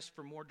Ananias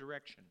for more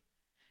direction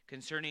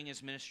concerning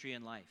his ministry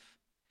and life.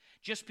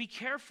 Just be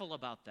careful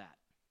about that.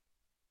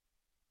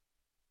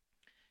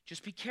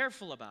 Just be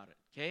careful about it,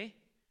 okay?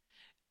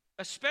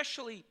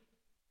 Especially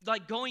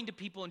like going to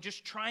people and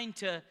just trying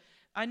to,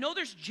 I know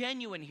there's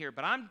genuine here,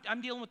 but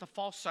I'm dealing with the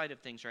false side of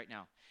things right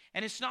now.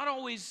 And it's not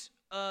always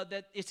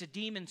that it's a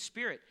demon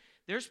spirit.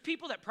 There's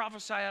people that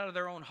prophesy out of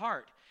their own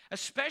heart,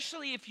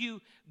 especially if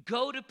you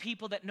go to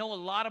people that know a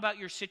lot about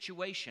your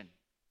situation.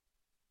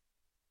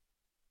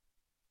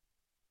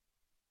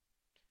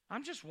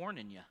 I'm just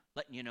warning you,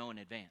 letting you know in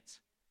advance.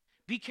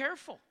 Be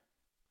careful.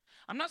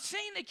 I'm not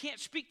saying they can't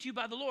speak to you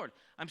by the Lord.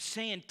 I'm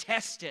saying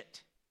test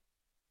it.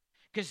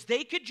 Because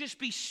they could just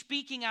be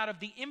speaking out of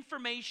the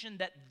information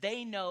that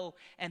they know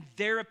and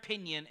their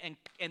opinion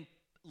and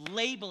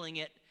labeling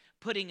it,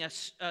 putting a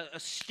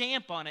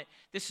stamp on it.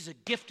 This is a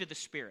gift of the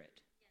Spirit.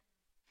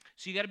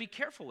 So you got to be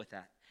careful with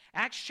that.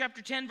 Acts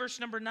chapter 10, verse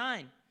number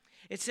 9.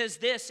 It says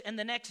this, and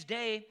the next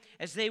day,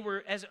 as they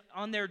went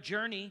on their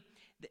journey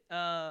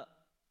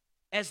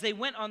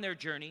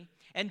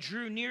and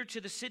drew near to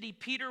the city,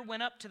 Peter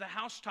went up to the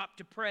housetop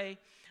to pray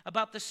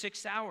about the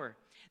 6th hour.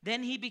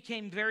 Then he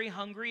became very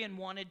hungry and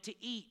wanted to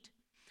eat.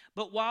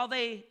 But while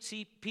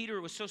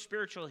Peter was so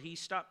spiritual, he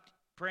stopped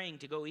praying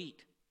to go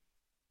eat.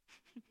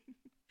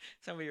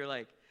 Some of you are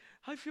like,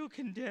 I feel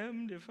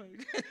condemned if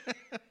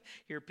I...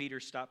 Here Peter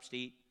stops to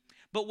eat.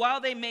 But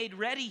while they made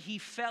ready, he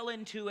fell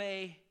into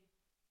a...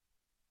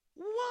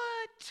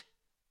 What?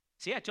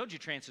 See, I told you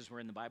trances were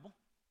in the Bible.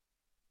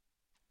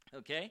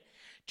 Okay?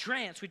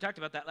 Trance, we talked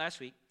about that last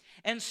week.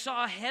 And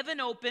saw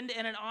heaven opened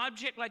and an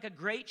object like a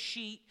great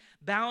sheet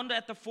bound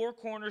at the four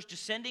corners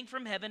descending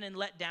from heaven and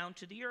let down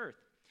to the earth.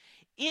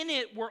 In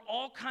it were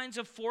all kinds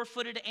of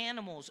four-footed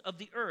animals of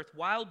the earth,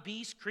 wild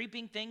beasts,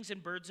 creeping things,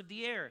 and birds of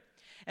the air.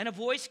 And a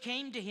voice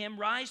came to him,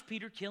 Rise,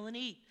 Peter, kill and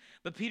eat.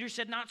 But Peter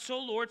said, Not so,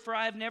 Lord, for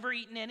I have never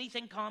eaten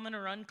anything common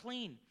or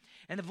unclean.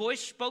 And the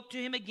voice spoke to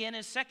him again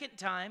a second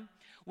time.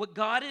 What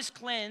God has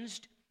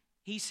cleansed,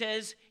 he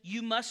says,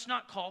 you must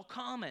not call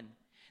common.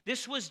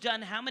 This was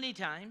done how many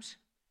times?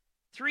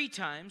 3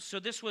 times. So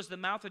this was the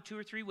mouth of 2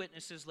 or 3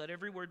 witnesses. Let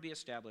every word be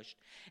established.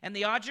 And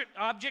the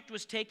object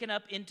was taken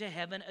up into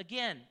heaven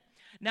again.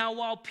 Now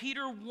while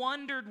Peter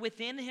wondered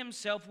within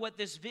himself what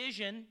this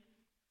vision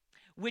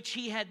which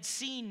he had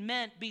seen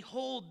meant,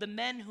 behold, the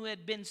men who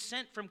had been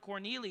sent from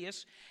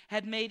Cornelius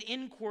had made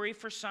inquiry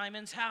for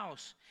Simon's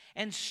house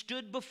and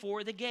stood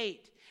before the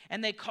gate.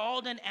 And they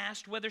called and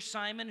asked whether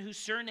Simon, whose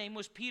surname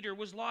was Peter,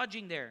 was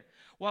lodging there.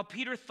 While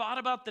Peter thought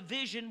about the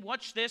vision,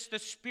 watch this, the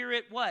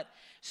Spirit what?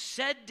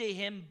 Said to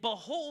him,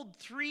 behold,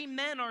 3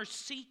 men are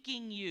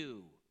seeking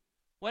you.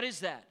 What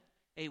is that?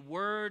 A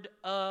word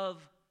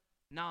of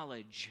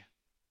knowledge.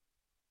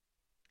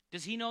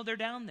 Does he know they're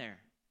down there?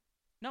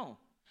 No.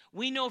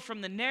 We know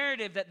from the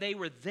narrative that they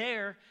were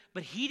there,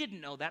 but he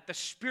didn't know that. The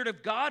Spirit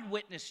of God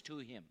witnessed to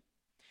him.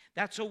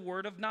 That's a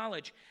word of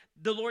knowledge.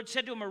 The Lord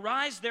said to him,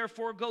 arise,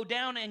 therefore, go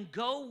down and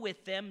go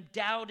with them,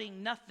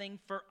 doubting nothing,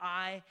 for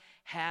I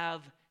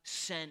have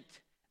sent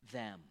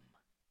them.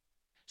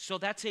 So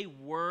that's a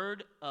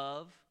word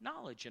of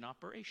knowledge in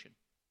operation.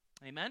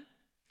 Amen?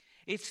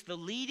 It's the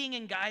leading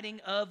and guiding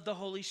of the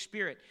Holy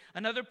Spirit.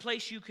 Another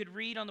place you could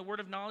read on the word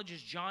of knowledge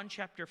is John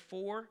chapter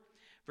 4,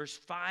 verse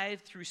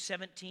 5 through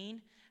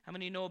 17. How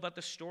many know about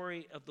the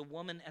story of the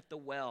woman at the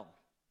well?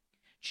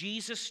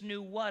 Jesus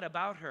knew what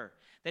about her?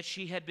 That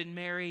she had been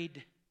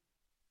married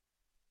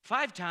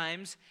 5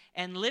 times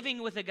and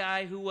living with a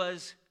guy who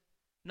was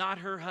not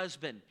her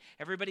husband.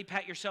 Everybody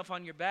pat yourself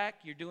on your back.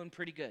 You're doing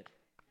pretty good.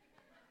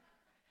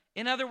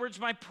 In other words,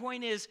 my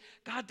point is,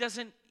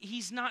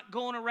 he's not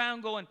going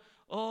around going,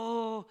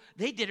 oh,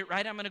 they did it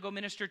right, I'm going to go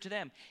minister to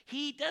them.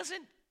 He's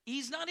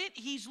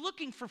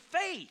looking for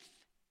faith.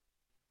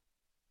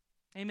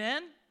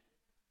 Amen?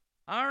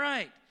 All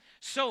right.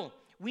 So,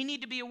 we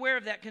need to be aware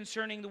of that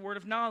concerning the word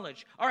of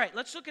knowledge. All right,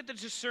 let's look at the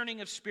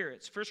discerning of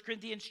spirits. 1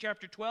 Corinthians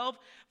chapter 12,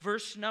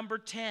 verse number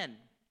 10.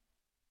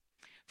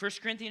 1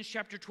 Corinthians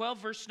chapter 12,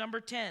 verse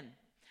number 10.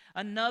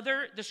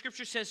 Another, the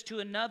scripture says, to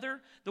another,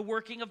 the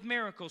working of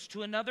miracles,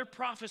 to another,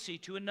 prophecy,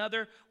 to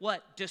another,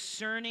 what?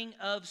 Discerning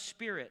of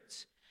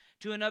spirits.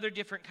 To another,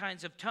 different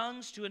kinds of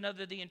tongues, to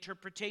another, the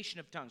interpretation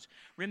of tongues.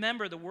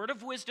 Remember, the word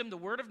of wisdom, the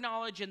word of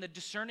knowledge, and the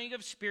discerning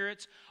of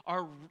spirits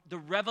are the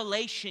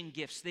revelation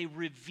gifts. They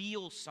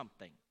reveal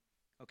something,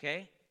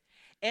 okay?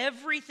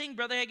 Everything,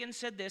 Brother Hagin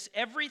said this,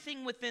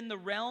 everything within the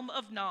realm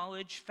of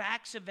knowledge,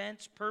 facts,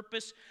 events,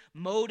 purpose,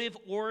 motive,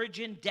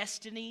 origin,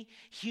 destiny,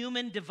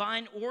 human,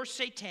 divine, or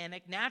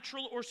satanic,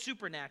 natural or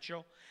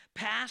supernatural,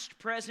 past,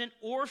 present,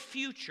 or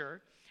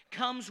future,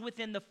 comes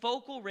within the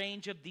focal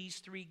range of these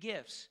 3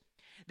 gifts.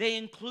 They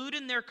include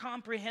in their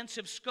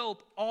comprehensive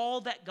scope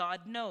all that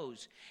God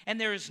knows. And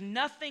there is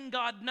nothing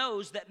God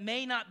knows that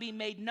may not be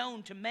made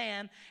known to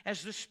man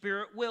as the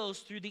Spirit wills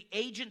through the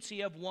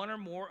agency of one or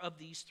more of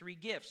these 3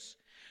 gifts.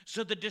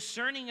 So the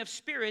discerning of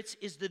spirits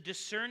is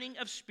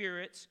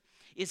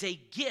a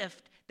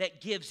gift that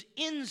gives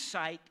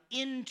insight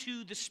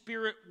into the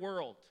spirit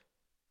world.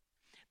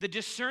 The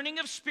discerning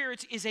of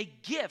spirits is a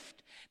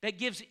gift that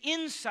gives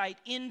insight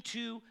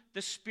into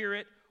the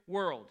spirit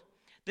world.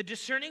 The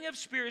discerning of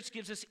spirits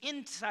gives us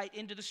insight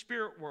into the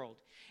spirit world.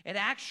 It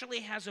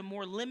actually has a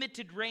more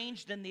limited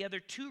range than the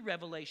other 2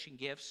 revelation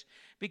gifts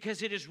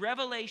because its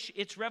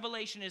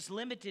revelation is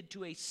limited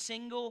to a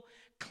single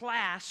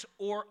class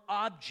or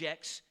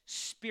object's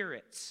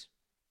spirits.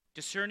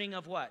 Discerning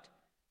of what?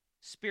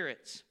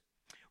 Spirits.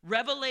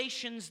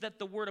 Revelations that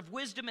the word of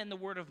wisdom and the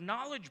word of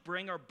knowledge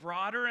bring are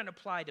broader and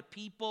apply to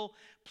people,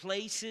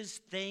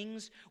 places,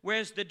 things,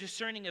 whereas the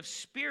discerning of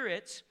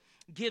spirits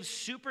gives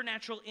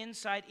supernatural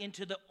insight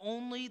into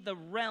only the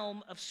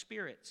realm of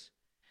spirits.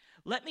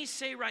 Let me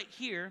say right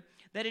here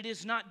that it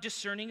is not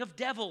discerning of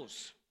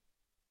devils.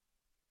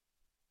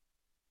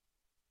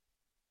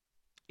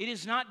 It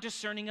is not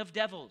discerning of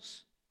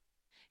devils.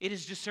 It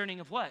is discerning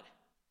of what?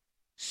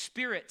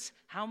 Spirits.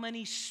 How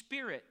many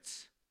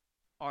spirits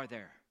are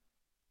there?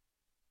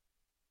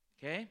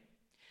 Okay?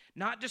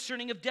 Not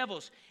discerning of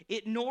devils.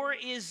 Nor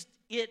is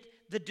it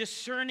the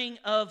discerning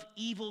of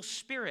evil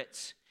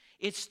spirits.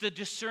 It's the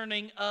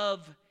discerning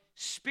of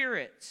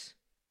spirits.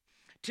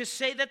 To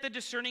say that the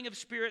discerning of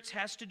spirits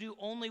has to do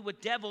only with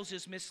devils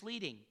is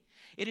misleading.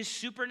 It is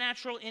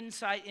supernatural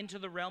insight into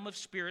the realm of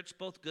spirits,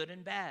 both good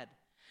and bad.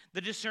 The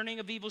discerning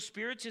of evil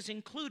spirits is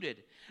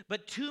included,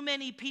 but too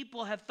many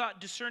people have thought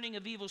discerning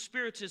of evil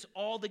spirits is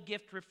all the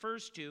gift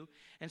refers to,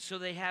 and so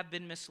they have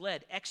been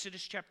misled.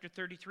 Exodus chapter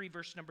 33,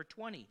 verse number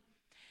 20.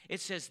 It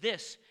says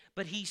this,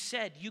 but he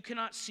said, you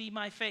cannot see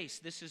my face.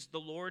 This is the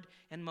Lord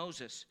and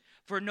Moses.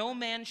 For no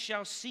man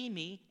shall see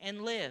me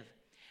and live.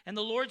 And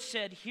the Lord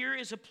said, here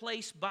is a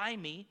place by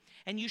me,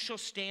 and you shall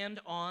stand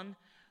on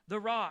the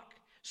rock.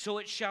 So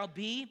it shall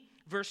be,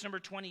 verse number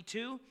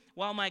 22,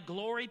 while my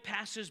glory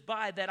passes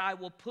by, that I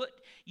will put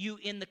you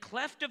in the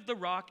cleft of the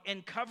rock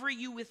and cover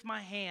you with my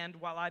hand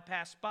while I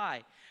pass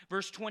by.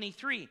 Verse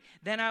 23,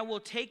 then I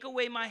will take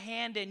away my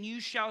hand, and you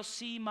shall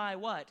see my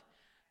what?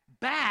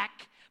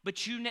 Back,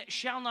 but you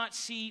shall not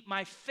see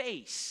my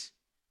face.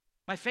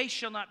 My face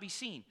shall not be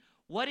seen.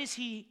 What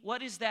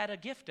is that a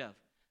gift of?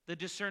 The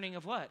discerning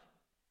of what?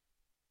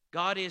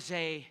 God is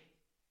a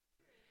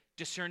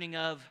discerning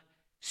of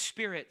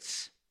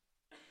spirits.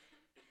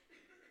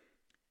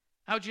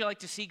 How would you like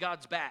to see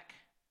God's back?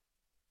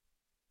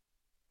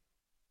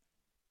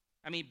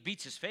 I mean,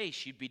 beats his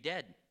face, you'd be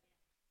dead.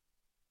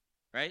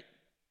 Right?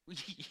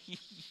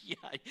 Yeah,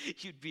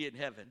 you'd be in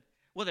heaven.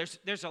 Well,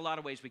 there's a lot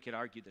of ways we could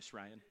argue this,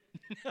 Ryan.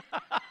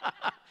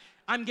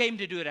 I'm game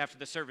to do it after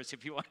the service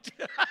if you want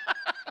to.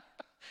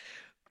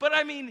 But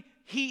I mean,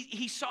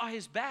 he saw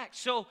his back.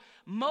 So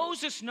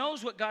Moses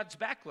knows what God's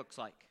back looks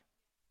like.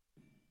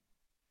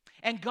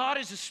 And God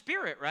is a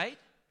spirit, right?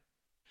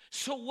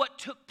 So what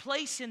took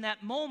place in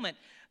that moment,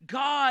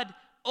 God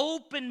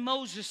opened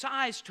Moses'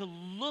 eyes to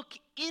look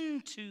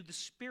into the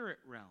spirit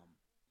realm.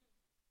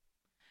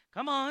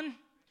 Come on.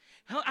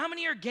 How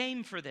many are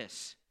game for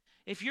this?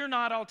 If you're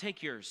not, I'll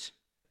take yours.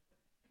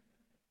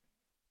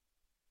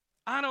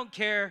 I don't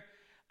care.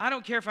 I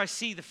don't care if I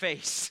see the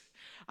face.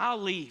 I'll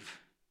leave.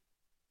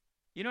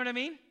 You know what I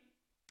mean?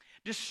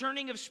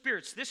 Discerning of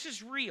spirits. This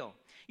is real.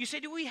 You say,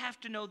 do we have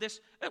to know this?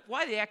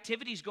 Why? The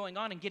activity's going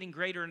on and getting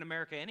greater in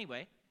America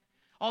anyway.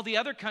 All the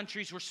other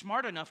countries were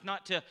smart enough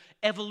not to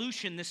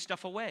evolution this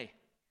stuff away.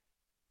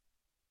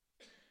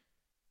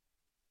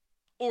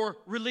 Or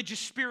religious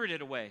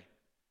spirited away.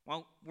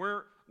 Well,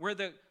 we're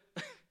the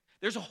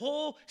there's a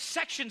whole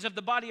sections of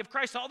the body of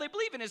Christ. All they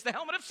believe in is the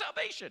helmet of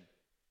salvation.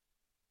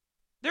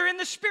 They're in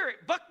the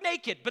spirit, buck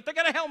naked, but they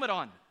got a helmet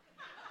on.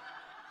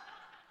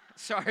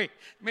 Sorry,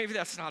 maybe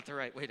that's not the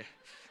right way to.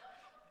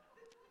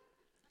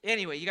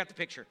 Anyway, you got the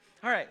picture.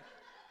 All right.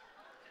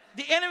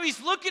 The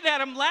enemy's looking at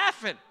them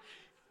laughing.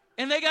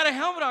 And they got a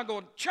helmet on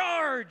going,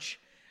 charge.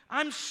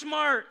 I'm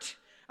smart.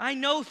 I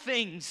know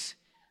things.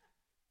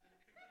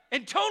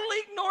 And totally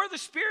ignore the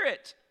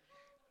spirit.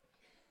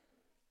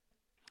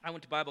 I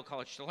went to Bible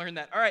college to learn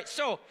that. All right,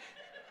 so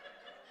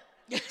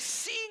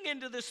seeing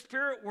into the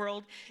spirit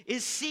world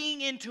is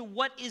seeing into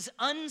what is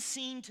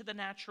unseen to the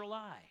natural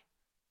eye.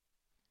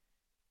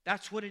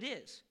 That's what it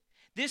is.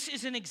 This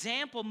is an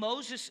example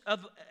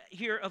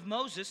of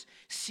Moses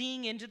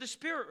seeing into the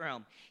spirit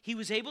realm. He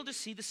was able to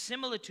see the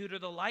similitude or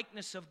the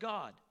likeness of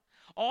God.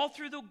 All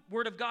through the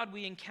Word of God,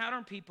 we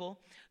encounter people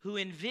who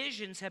in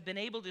visions have been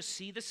able to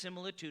see the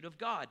similitude of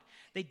God.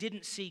 They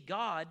didn't see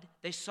God,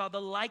 they saw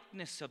the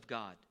likeness of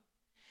God.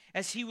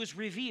 As he was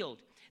revealed,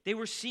 they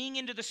were seeing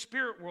into the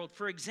spirit world.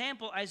 For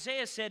example,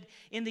 Isaiah said,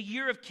 in the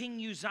year that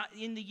King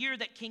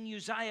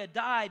Uzziah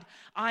died,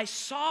 I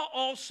saw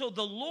also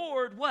the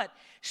Lord, what?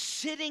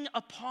 Sitting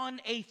upon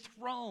a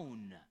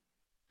throne.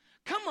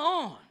 Come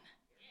on.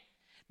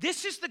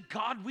 This is the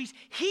God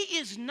he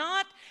is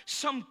not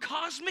some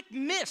cosmic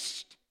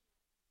mist.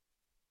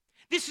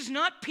 This is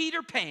not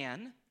Peter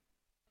Pan.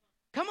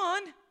 Come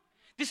on.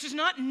 This is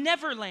not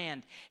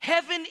Neverland.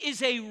 Heaven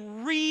is a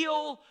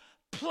real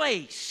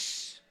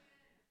place.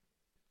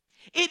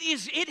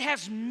 It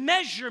has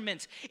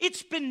measurements.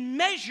 It's been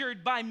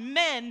measured by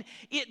men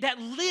that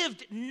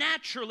lived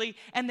naturally,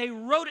 and they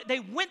wrote it. They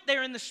went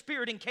there in the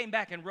spirit and came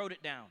back and wrote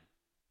it down.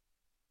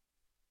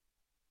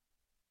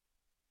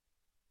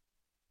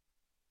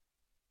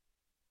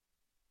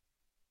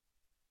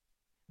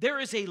 There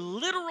is a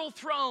literal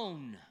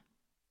throne,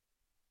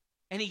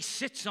 and he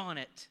sits on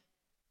it.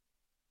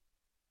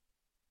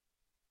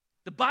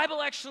 The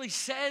Bible actually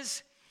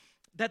says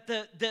that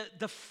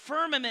the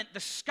firmament, the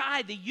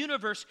sky, the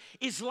universe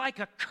is like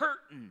a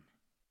curtain,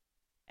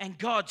 and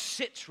God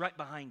sits right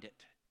behind it.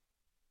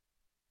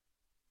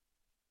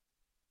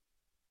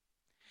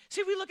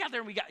 See, we look out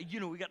there and we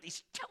got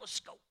these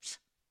telescopes.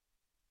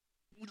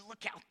 We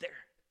look out there.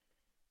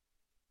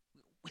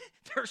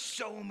 There's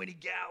so many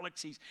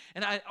galaxies,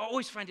 and I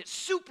always find it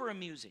super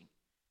amusing.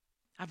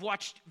 I've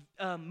watched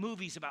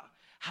movies about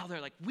how they're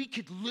like, we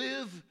can't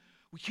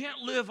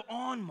live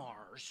on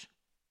Mars,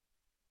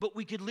 but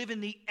we could live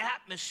in the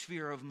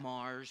atmosphere of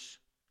Mars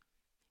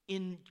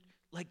in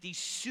like these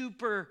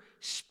super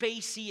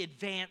spacey,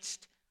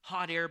 advanced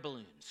hot air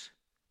balloons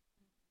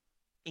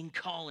in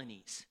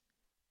colonies.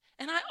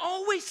 And I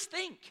always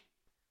think,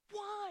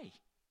 why?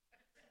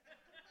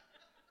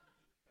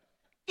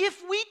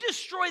 If we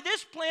destroy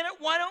this planet,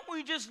 why don't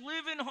we just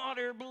live in hot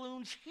air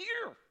balloons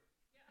here?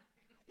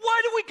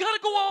 Why do we got to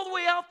go all the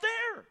way out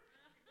there?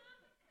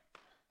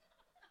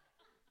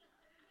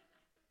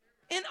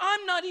 And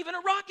I'm not even a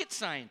rocket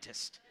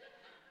scientist.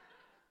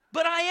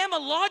 But I am a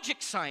logic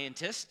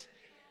scientist,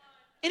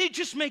 and it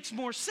just makes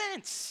more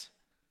sense.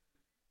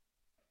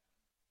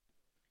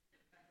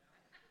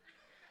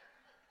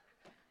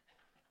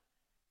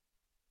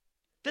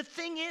 The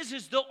thing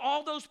is though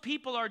all those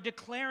people are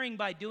declaring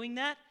by doing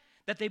that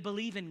they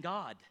believe in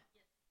God.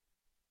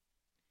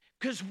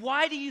 Because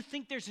why do you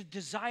think there's a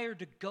desire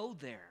to go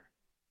there?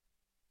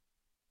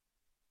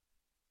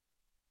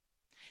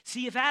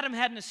 See, if Adam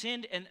hadn't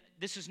sinned, and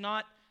this is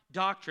not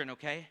doctrine,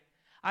 okay?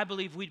 I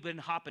believe we'd been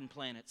hopping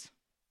planets,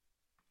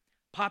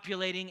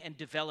 populating and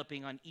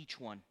developing on each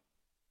one.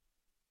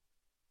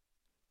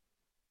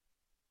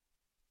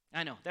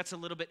 I know, that's a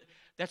little bit,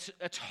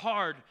 that's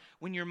hard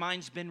when your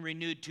mind's been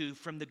renewed to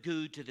from the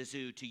goo to the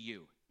zoo to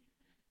you.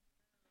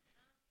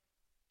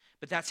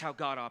 But that's how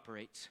God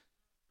operates.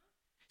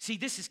 See,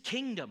 this is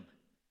kingdom.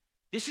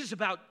 This is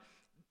about,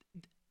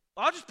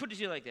 I'll just put it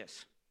to you like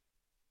this.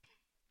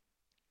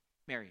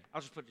 Mary,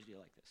 I'll just put it to you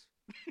like this.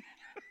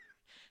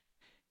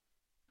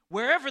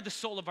 Wherever the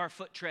sole of our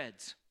foot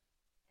treads,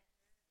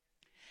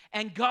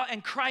 and God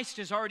and Christ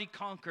has already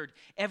conquered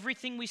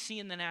everything we see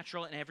in the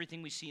natural and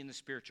everything we see in the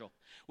spiritual,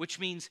 which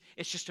means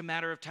it's just a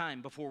matter of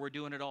time before we're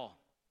doing it all.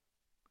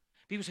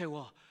 People say,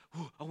 well,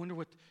 I wonder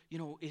what,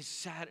 is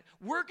sad.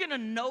 We're going to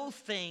know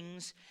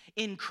things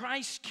in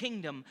Christ's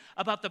kingdom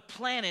about the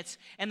planets,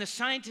 and the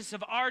scientists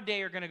of our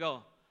day are going to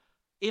go,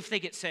 if they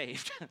get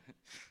saved.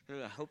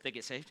 I hope they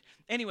get saved.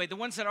 Anyway, the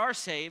ones that are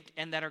saved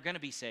and that are going to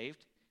be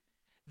saved,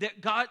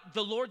 that God,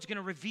 the Lord's going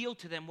to reveal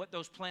to them what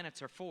those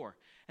planets are for.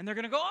 And they're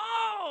going to go,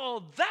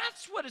 oh,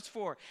 that's what it's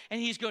for.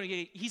 And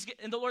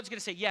and the Lord's going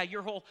to say, yeah,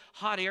 your whole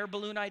hot air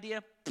balloon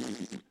idea,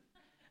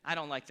 I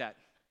don't like that.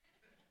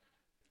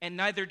 And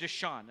neither does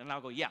Sean. And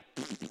I'll go, yeah,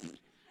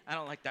 I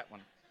don't like that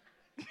one.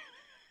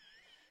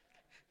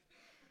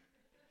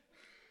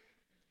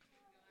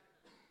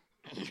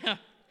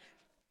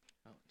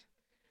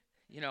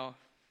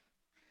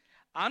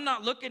 I'm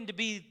not looking to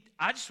be,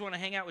 I just want to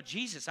hang out with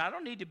Jesus. I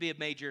don't need to be a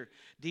major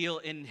deal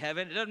in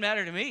heaven. It doesn't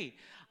matter to me.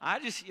 I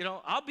just,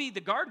 I'll be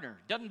the gardener.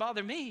 Doesn't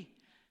bother me.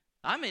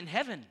 I'm in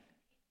heaven.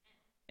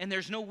 And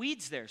there's no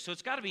weeds there, so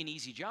it's got to be an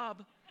easy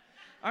job.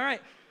 All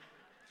right.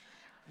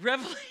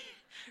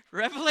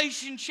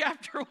 Revelation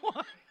chapter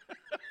 1.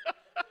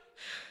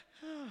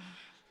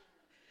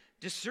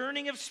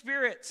 Discerning of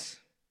spirits.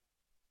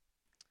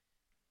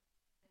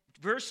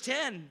 Verse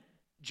 10.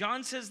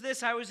 John says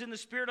this, I was in the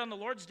Spirit on the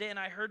Lord's day, and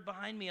I heard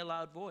behind me a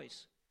loud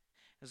voice,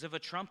 as of a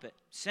trumpet,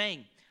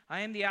 saying,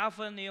 I am the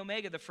Alpha and the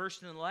Omega, the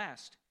first and the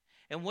last.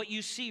 And what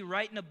you see,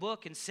 write in a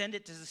book and send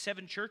it to the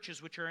 7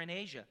 churches which are in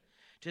Asia,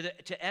 to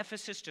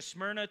Ephesus, to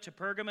Smyrna, to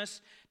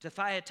Pergamos, to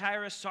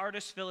Thyatira,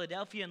 Sardis,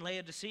 Philadelphia, and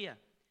Laodicea.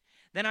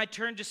 Then I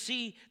turned to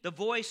see the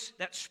voice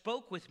that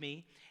spoke with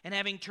me, and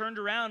having turned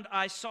around,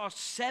 I saw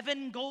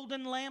 7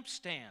 golden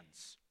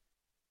lampstands.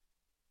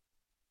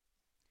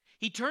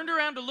 He turned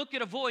around to look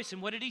at a voice,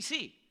 and what did he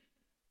see?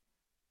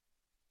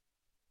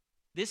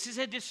 This is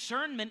a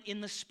discernment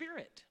in the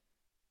Spirit.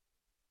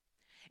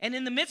 And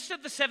in the midst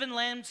of the 7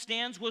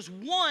 lampstands was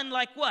one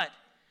like what?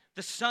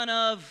 The Son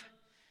of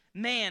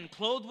Man,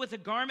 clothed with a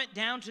garment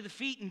down to the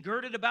feet and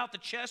girded about the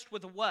chest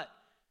with a what?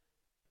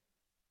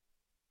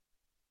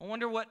 I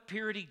wonder what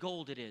purity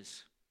gold it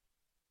is.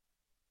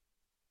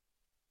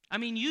 I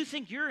mean, you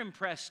think you're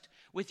impressed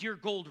with your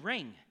gold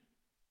ring.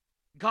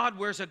 God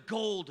wears a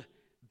gold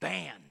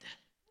band.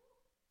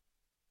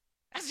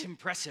 That's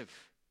impressive.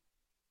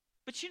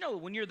 But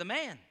when you're the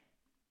man,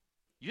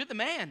 you're the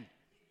man.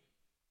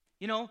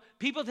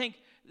 People think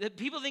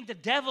the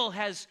devil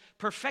has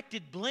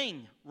perfected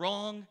bling.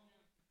 Wrong.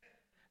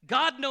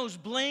 God knows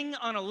bling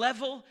on a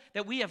level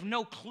that we have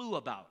no clue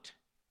about.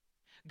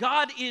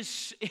 God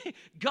has,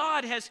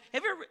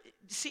 have you ever,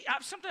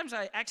 sometimes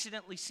I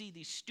accidentally see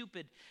these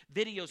stupid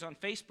videos on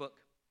Facebook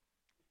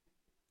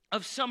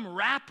of some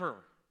rapper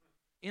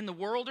in the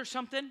world or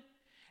something,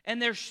 and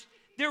they're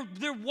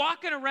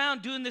walking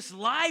around doing this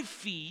live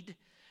feed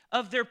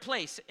of their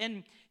place,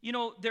 and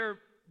they're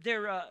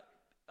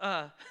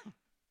I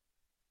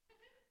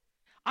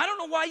don't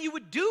know why you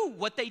would do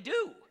what they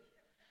do,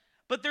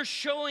 but they're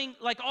showing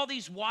like all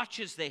these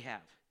watches they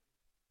have.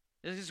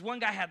 This one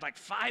guy had like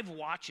 5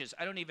 watches.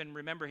 I don't even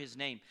remember his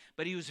name,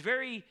 but he was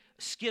very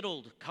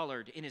skittled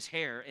colored in his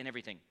hair and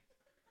everything.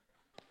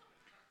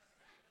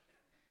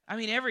 I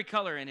mean, every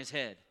color in his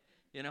head,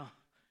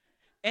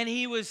 And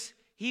he was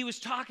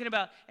talking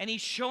about, and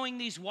he's showing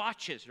these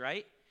watches,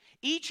 right?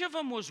 Each of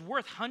them was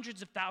worth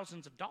hundreds of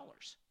thousands of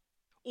dollars,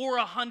 or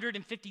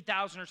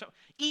 150,000 or so,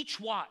 each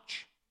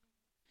watch.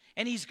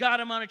 And he's got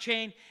them on a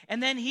chain,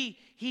 and then he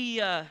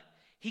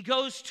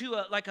goes to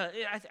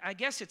I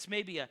guess it's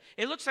maybe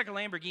it looks like a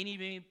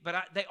Lamborghini,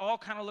 but they all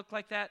kind of look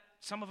like that,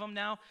 some of them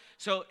now.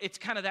 So it's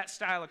kind of that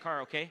style of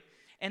car, okay?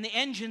 And the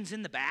engine's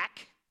in the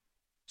back,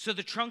 so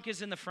the trunk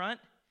is in the front.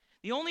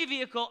 The only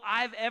vehicle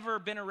I've ever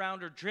been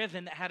around or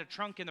driven that had a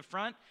trunk in the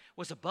front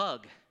was a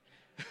Bug.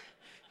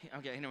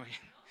 Okay, anyway.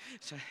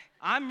 So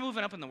I'm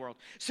moving up in the world.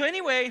 So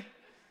anyway,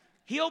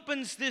 he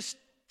opens it's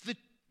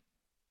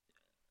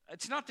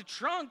not the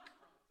trunk.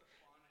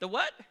 The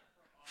what?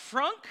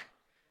 Frunk?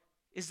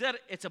 It's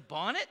a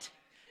bonnet?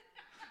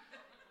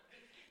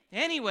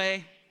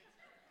 Anyway.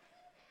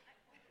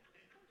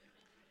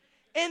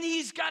 And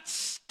he's got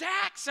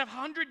stacks of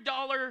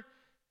 $100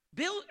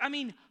 bill,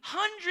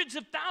 hundreds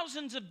of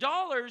thousands of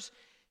dollars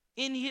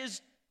in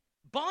his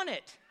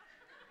bonnet.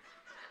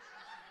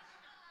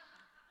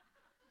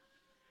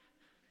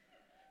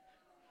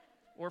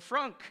 Or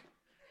frunk.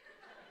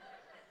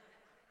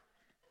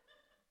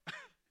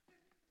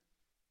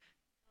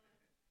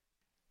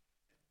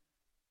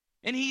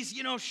 And he's,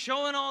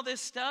 showing all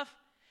this stuff.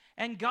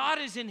 And God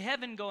is in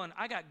heaven going,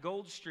 I got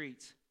gold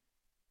streets.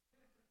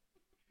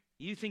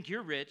 You think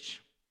you're rich.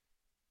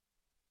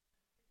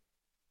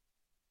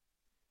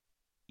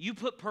 You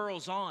put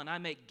pearls on, I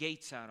make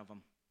gates out of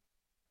them.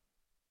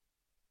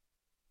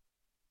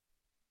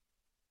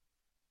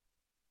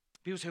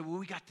 People say, well,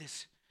 we got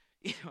this,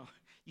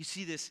 you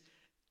see this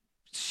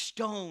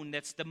stone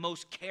that's the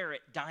most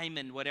carat,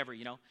 diamond, whatever,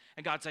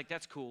 And God's like,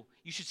 that's cool.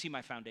 You should see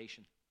my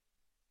foundation.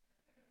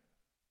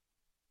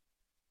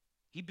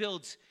 He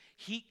builds,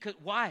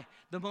 why?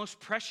 The most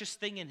precious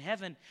thing in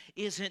heaven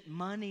isn't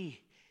money.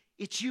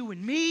 It's you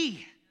and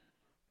me.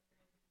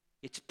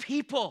 It's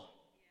people.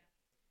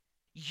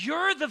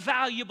 You're the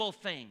valuable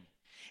thing.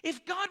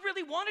 If God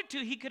really wanted to,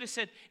 he could have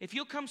said, if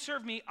you'll come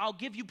serve me, I'll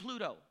give you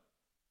Pluto.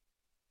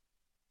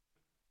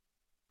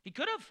 He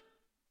could have.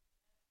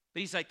 But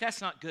he's like,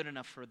 that's not good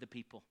enough for the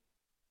people.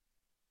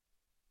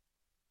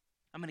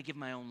 I'm going to give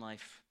my own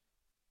life.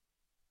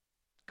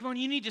 Come on,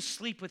 you need to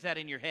sleep with that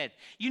in your head.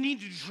 You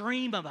need to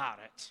dream about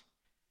it.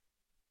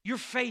 Your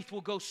faith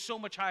will go so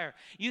much higher.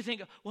 You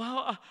think,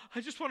 well,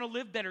 I just want to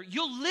live better.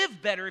 You'll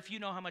live better if you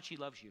know how much he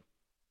loves you.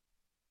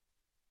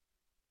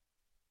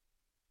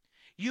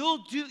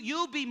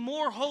 You'll be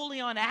more holy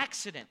on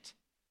accident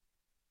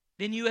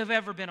than you have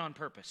ever been on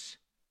purpose.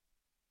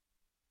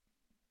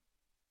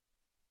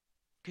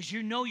 Because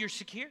you know you're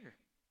secure.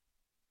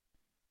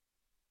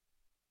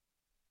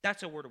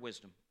 That's a word of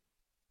wisdom.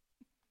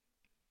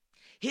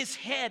 His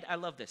head, I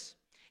love this.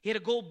 He had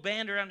a gold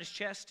band around his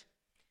chest.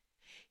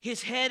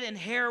 His head and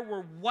hair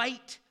were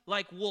white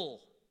like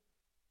wool,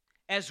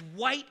 as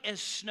white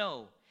as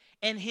snow.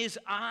 And his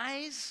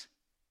eyes,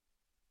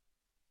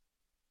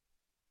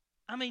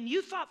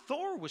 you thought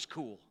Thor was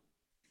cool.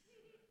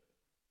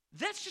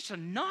 That's just a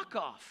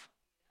knockoff.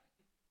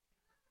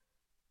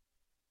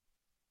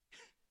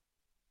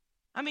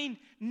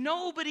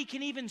 Nobody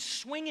can even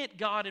swing at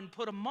God and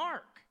put a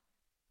mark.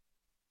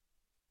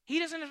 He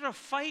doesn't have to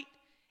fight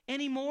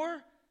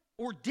anymore,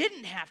 or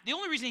didn't have. The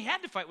only reason he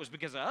had to fight was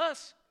because of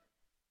us,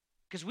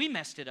 because we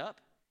messed it up.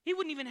 He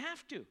wouldn't even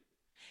have to.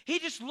 He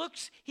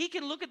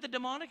can look at the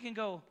demonic and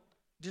go,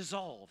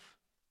 dissolve.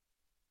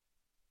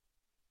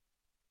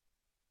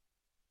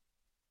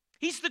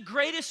 He's the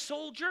greatest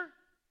soldier.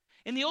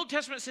 In the Old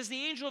Testament, it says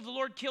the angel of the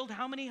Lord killed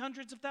how many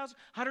hundreds of thousands?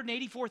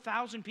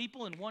 184,000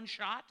 people in one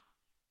shot.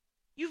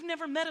 You've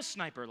never met a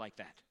sniper like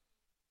that.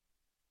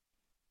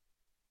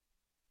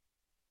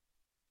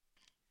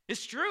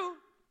 It's true.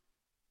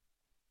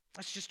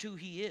 That's just who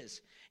he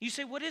is. You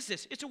say, what is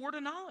this? It's a word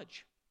of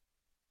knowledge.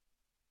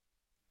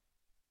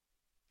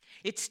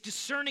 It's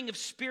discerning of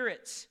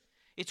spirits.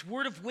 It's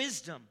word of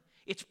wisdom.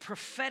 It's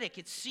prophetic.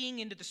 It's seeing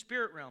into the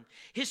spirit realm.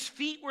 His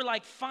feet were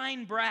like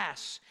fine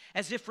brass,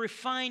 as if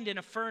refined in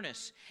a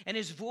furnace, and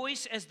his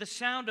voice as the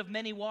sound of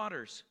many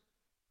waters.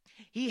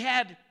 He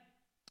had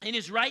in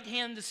his right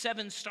hand the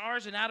 7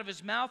 stars, and out of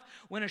his mouth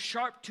went a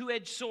sharp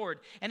 2-edged sword,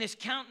 and his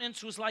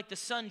countenance was like the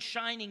sun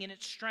shining in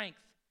its strength.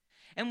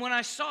 And when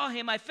I saw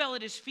him, I fell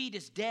at his feet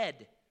as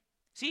dead.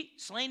 See,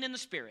 slain in the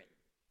spirit.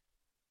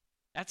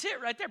 That's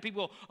it right there.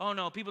 People go, oh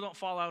no, people don't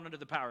fall out under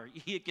the power.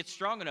 It gets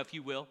strong enough,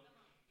 you will.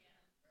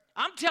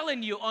 I'm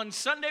telling you, on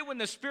Sunday when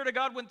the Spirit of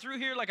God went through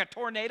here like a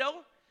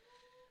tornado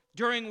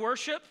during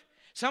worship,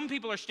 some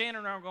people are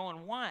standing around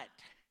going, what?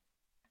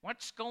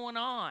 What's going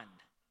on?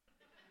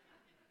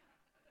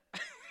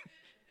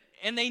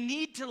 And they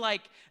need to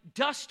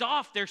dust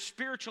off their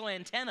spiritual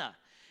antenna.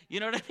 You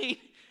know what I mean?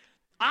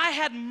 I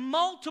had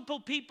multiple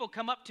people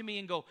come up to me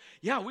and go,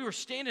 yeah, we were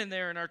standing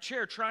there in our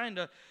chair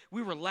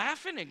we were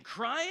laughing and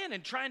crying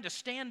and trying to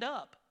stand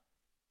up.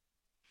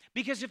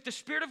 Because if the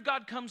Spirit of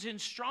God comes in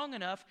strong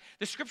enough,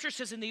 the Scripture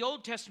says in the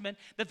Old Testament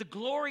that the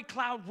glory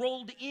cloud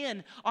rolled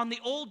in on the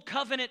Old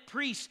Covenant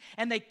priests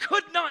and they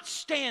could not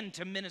stand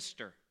to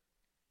minister.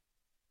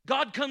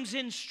 God comes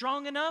in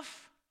strong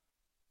enough.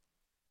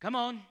 Come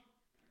on.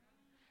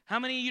 How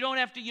many of you don't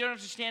have to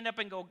stand up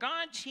and go,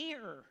 God's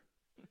here.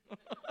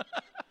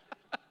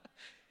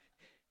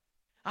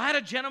 I had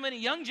a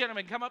young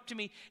gentleman come up to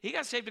me. He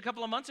got saved a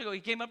couple of months ago. He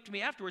came up to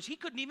me afterwards. He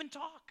couldn't even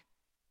talk.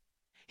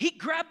 He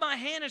grabbed my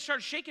hand and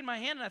started shaking my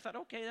hand, and I thought,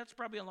 okay, that's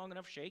probably a long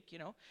enough shake,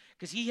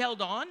 because he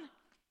held on.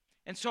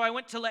 And so I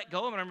went to let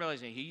go, and I'm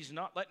realizing he's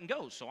not letting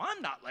go, so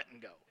I'm not letting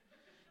go.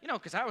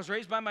 Because I was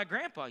raised by my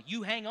grandpa.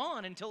 You hang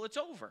on until it's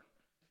over,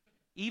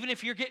 even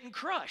if you're getting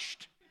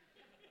crushed.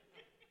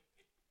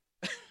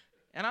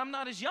 And I'm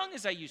not as young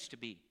as I used to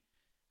be.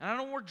 And I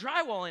don't work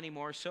drywall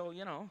anymore, so,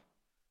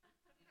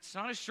 it's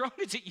not as strong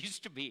as it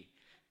used to be.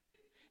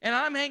 And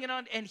I'm hanging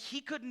on, and he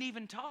couldn't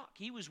even talk.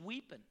 He was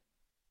weeping.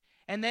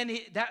 And then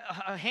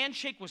a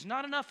handshake was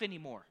not enough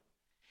anymore.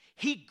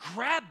 He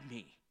grabbed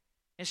me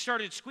and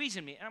started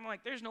squeezing me. And I'm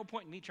like, there's no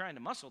point in me trying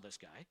to muscle this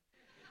guy,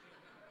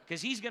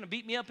 because he's going to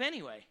beat me up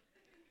anyway.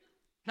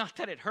 Not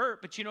that it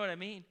hurt, but you know what I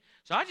mean.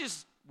 So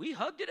we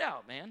hugged it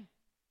out, man.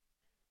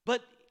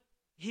 But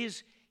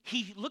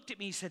he looked at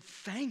me and said,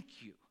 thank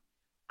you.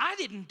 I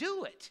didn't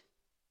do it.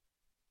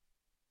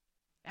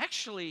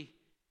 Actually,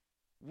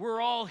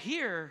 we're all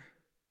here.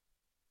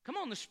 Come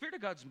on, the Spirit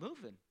of God's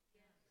moving.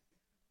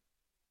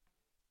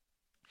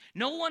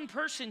 No one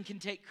person can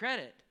take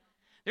credit.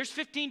 There's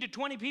 15 to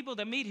 20 people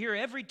that meet here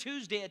every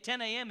Tuesday at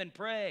 10 a.m. and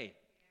pray.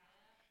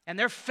 And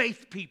they're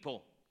faith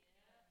people.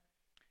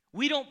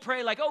 We don't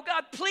pray like, oh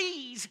God,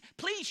 please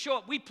show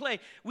up. We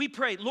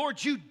pray,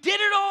 Lord, you did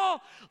it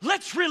all.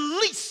 Let's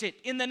release it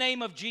in the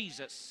name of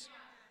Jesus.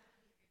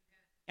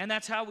 And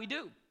that's how we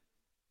do.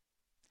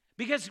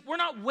 Because we're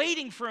not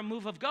waiting for a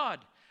move of God.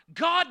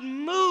 God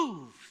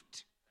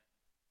moved.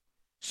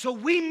 So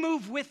we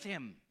move with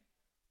him.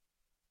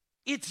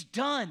 It's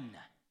done.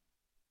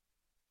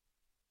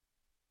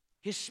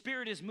 His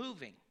Spirit is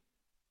moving.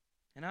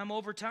 And I'm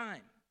over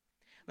time.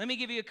 Let me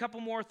give you a couple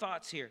more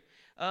thoughts here.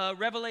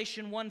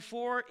 Revelation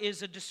 1:4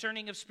 is a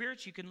discerning of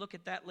spirits. You can look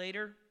at that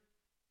later.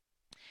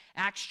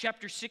 Acts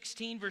chapter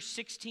 16, verse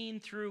 16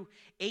 through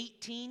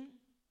 18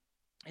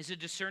 is a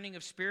discerning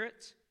of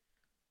spirits.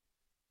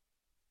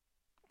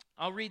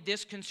 I'll read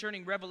this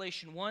concerning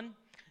Revelation 1.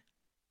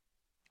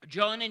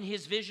 John, in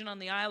his vision on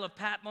the Isle of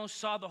Patmos,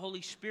 saw the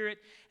Holy Spirit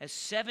as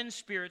 7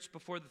 spirits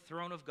before the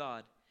throne of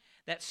God.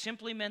 That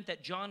simply meant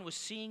that John was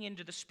seeing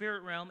into the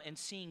spirit realm and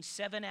seeing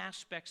 7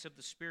 aspects of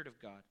the Spirit of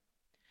God.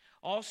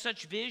 All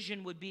such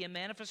vision would be a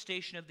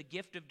manifestation of the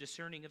gift of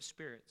discerning of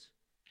spirits.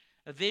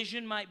 A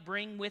vision might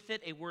bring with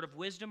it a word of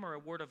wisdom or a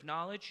word of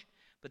knowledge,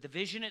 but the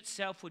vision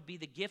itself would be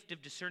the gift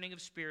of discerning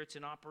of spirits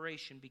in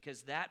operation,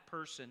 because that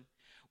person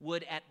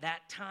would at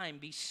that time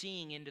be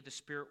seeing into the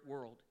spirit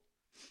world.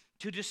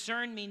 To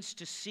discern means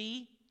to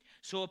see,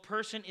 so a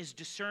person is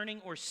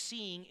discerning or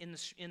seeing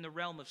in the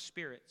realm of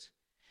spirits.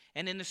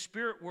 And in the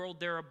spirit world,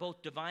 there are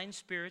both divine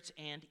spirits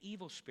and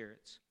evil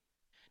spirits.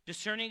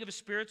 Discerning of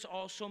spirits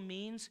also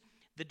means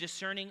the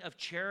discerning of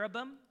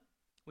cherubim,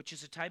 which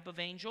is a type of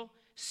angel,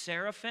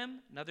 seraphim,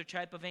 another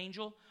type of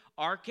angel,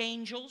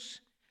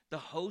 archangels, the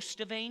host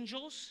of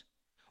angels,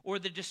 or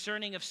the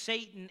discerning of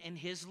Satan and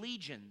his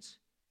legions.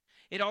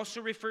 It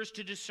also refers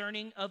to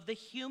discerning of the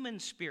human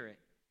spirit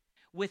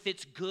with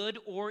its good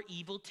or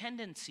evil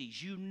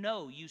tendencies. You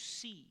know, you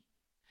see.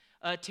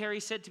 Terry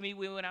said to me,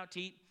 we went out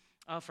to eat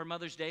for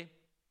Mother's Day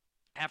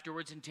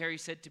afterwards, and Terry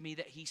said to me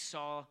that he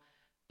saw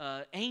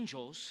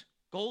angels,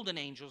 golden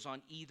angels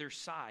on either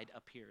side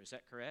up here. Is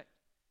that correct?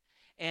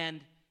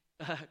 And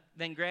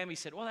then Grammy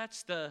said, well,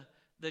 that's the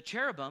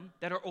cherubim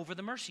that are over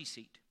the mercy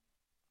seat.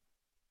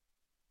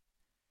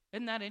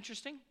 Isn't that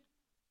interesting?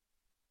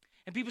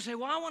 And people say,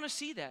 well, I want to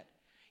see that.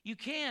 You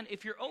can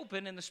if you're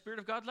open and the Spirit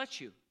of God lets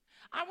you.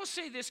 I will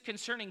say this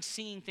concerning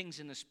seeing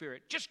things in the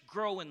Spirit. Just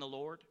grow in the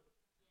Lord.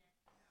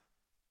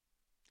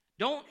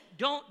 Don't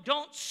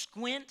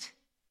squint.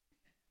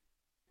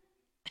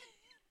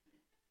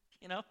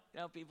 You know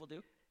how people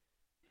do?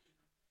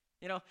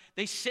 You know,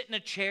 they sit in a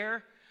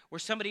chair where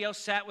somebody else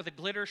sat with a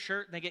glitter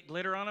shirt and they get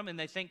glitter on them and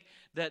they think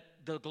that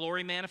the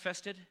glory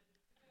manifested.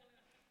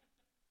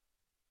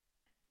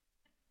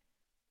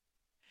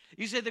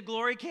 You say the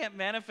glory can't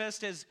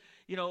manifest as,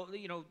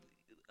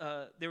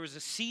 there was a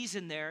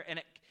season there,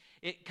 and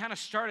it kind of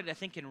started, I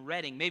think, in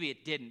Reading. Maybe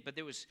it didn't, but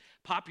it was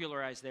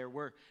popularized there,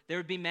 where there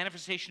would be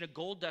manifestation of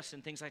gold dust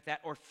and things like that,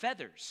 or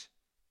feathers.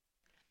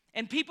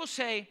 And people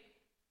say,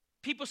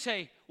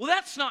 well,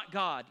 that's not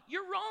God.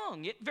 You're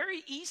wrong. It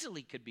very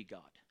easily could be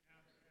God.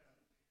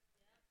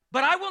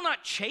 But I will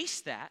not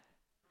chase that,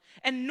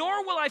 and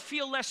nor will I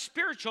feel less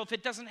spiritual if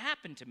it doesn't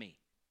happen to me.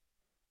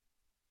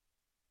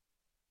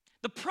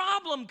 The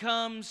problem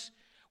comes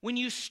when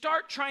you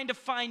start trying to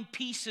find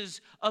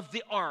pieces of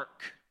the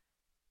ark.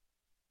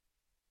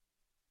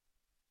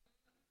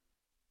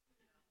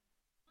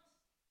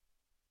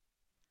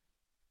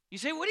 You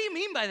say, what do you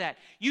mean by that?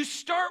 You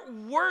start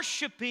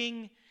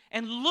worshiping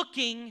and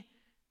looking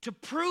to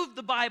prove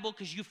the Bible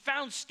because you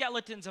found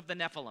skeletons of the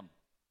Nephilim.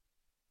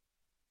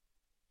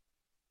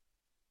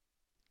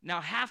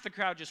 Now, half the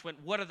crowd just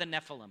went, what are the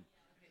Nephilim?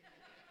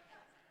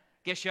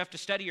 Guess you have to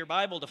study your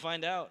Bible to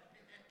find out.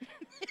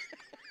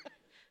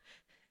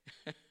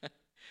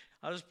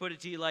 I'll just put it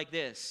to you like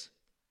this.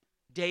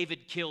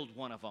 David killed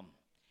one of them.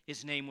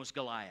 His name was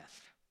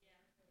Goliath.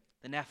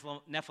 The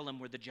Nephilim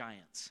were the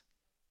giants.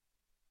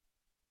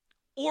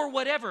 Or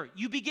whatever.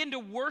 You begin to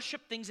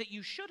worship things that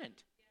you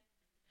shouldn't.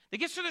 The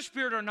gifts of the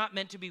Spirit are not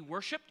meant to be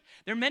worshiped.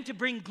 They're meant to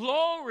bring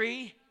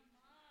glory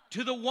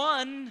to the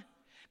one.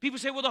 People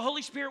say, well, the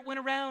Holy Spirit went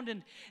around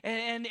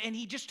and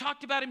he just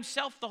talked about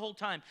himself the whole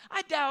time.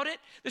 I doubt it.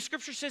 The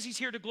Scripture says he's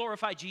here to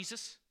glorify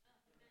Jesus.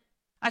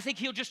 I think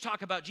he'll just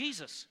talk about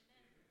Jesus.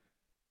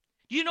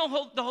 Do you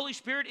know the Holy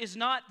Spirit is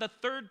not the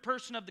third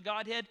person of the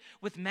Godhead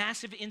with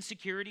massive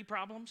insecurity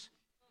problems?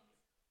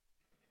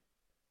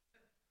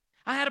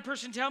 I had a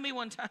person tell me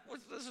one time,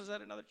 this was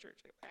at another church.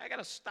 I got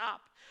to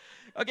stop.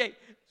 Okay,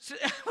 so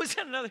I was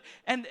at another,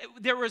 and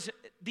there was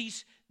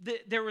these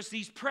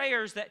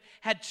prayers that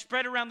had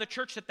spread around the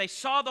church that they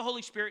saw the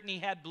Holy Spirit and he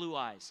had blue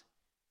eyes.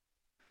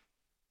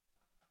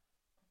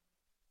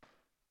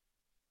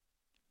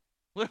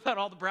 What about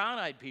all the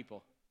brown-eyed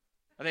people?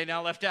 Are they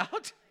now left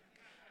out?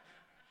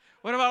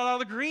 What about all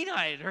the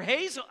green-eyed or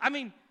hazel? I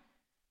mean,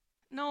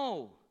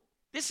 no.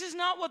 This is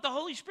not what the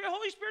Holy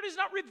Spirit is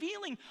not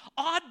revealing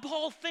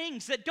oddball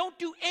things that don't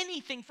do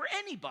anything for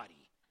anybody.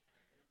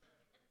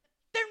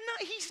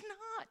 He's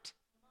not.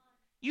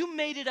 You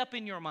made it up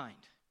in your mind.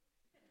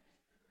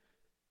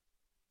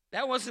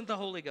 That wasn't the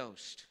Holy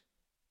Ghost.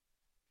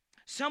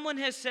 Someone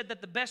has said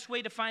that the best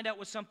way to find out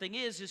what something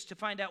is to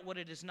find out what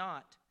it is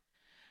not.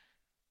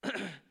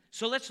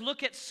 So let's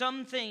look at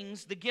some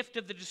things the gift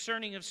of the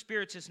discerning of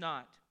spirits is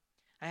not.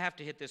 I have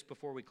to hit this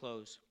before we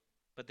close,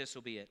 but this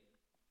will be it.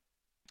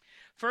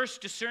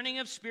 First, discerning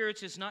of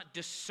spirits is not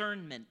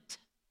discernment.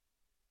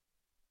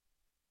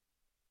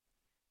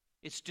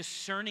 It's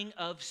discerning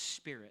of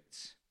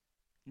spirits,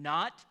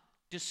 not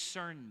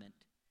discernment.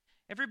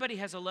 Everybody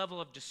has a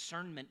level of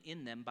discernment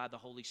in them by the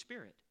Holy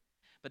Spirit,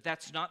 but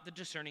that's not the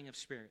discerning of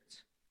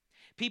spirits.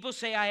 People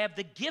say, I have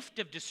the gift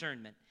of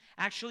discernment.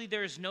 Actually,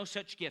 there is no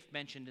such gift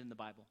mentioned in the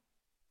Bible.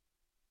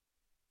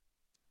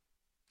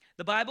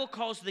 The Bible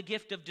calls it the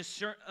gift of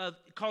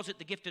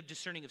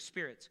discerning of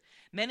spirits.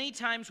 Many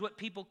times what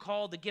people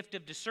call the gift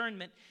of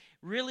discernment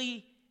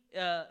really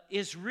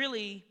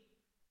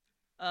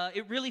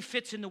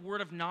fits in the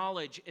word of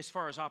knowledge as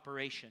far as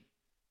operation.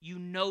 You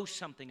know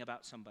something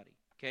about somebody,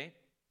 okay?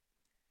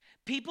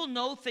 People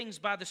know things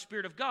by the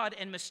Spirit of God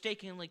and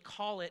mistakenly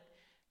call it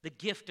the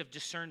gift of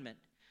discernment.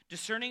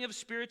 Discerning of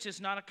spirits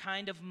is not a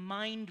kind of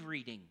mind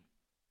reading,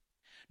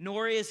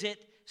 nor is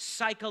it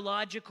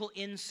psychological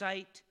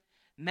insight,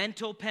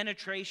 mental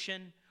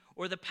penetration,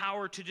 or the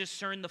power to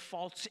discern the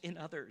faults in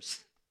others.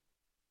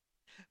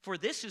 For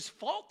this is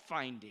fault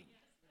finding.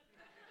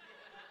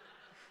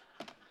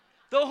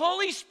 The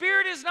Holy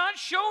Spirit is not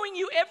showing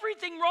you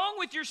everything wrong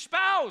with your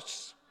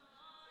spouse.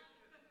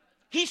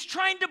 He's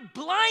trying to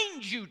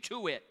blind you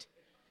to it.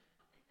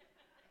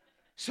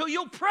 So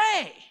you'll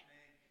pray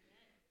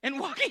and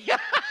walk.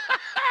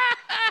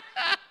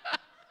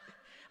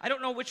 I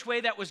don't know which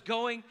way that was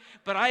going,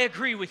 but I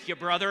agree with you,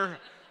 brother.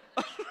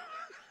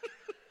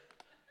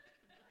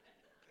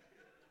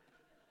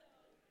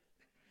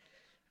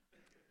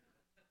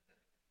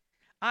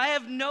 I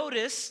have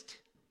noticed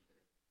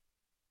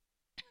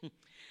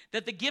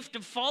that the gift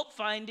of fault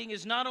finding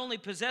is not only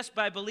possessed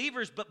by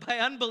believers, but by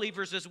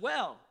unbelievers as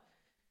well.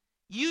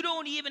 You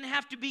don't even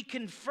have to be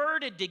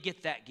converted to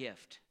get that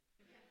gift.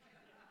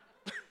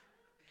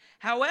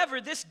 However,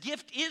 this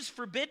gift is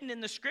forbidden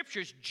in the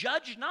Scriptures.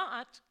 Judge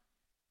not,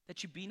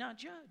 that you be not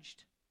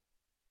judged.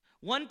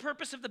 One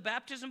purpose of the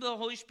baptism of the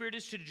Holy Spirit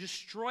is to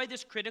destroy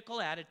this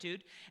critical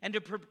attitude and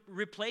to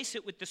replace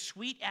it with the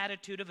sweet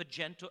attitude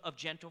of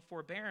gentle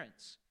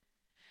forbearance.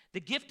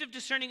 The gift of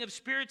discerning of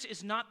spirits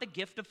is not the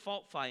gift of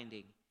fault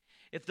finding.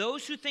 If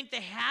those who think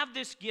they have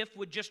this gift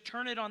would just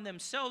turn it on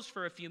themselves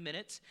for a few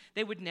minutes,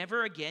 they would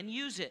never again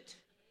use it.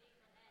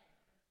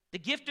 The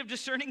gift of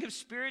discerning of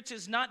spirits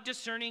is not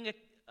discerning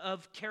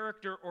of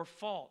character or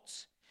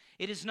faults.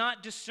 It is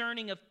not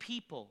discerning of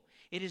people.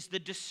 It is the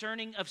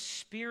discerning of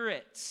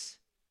spirits.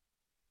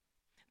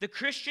 The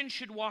Christian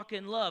should walk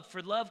in love,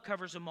 for love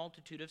covers a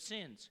multitude of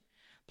sins.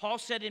 Paul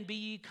said, and be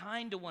ye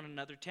kind to one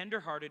another,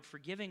 tenderhearted,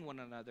 forgiving one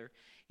another,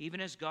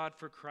 even as God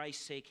for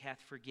Christ's sake hath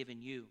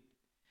forgiven you.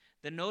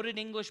 The noted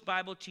English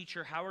Bible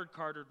teacher Howard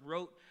Carter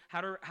wrote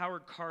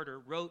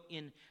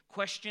in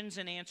Questions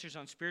and Answers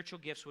on Spiritual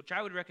Gifts, which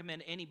I would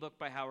recommend any book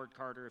by Howard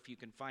Carter if you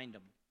can find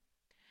them.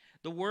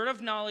 The word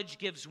of knowledge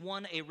gives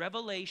one a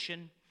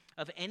revelation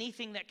of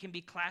anything that can be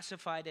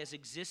classified as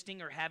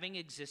existing or having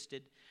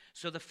existed,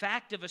 so the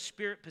fact of a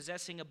spirit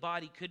possessing a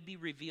body could be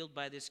revealed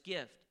by this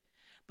gift.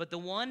 But the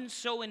one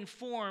so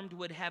informed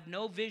would have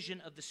no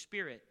vision of the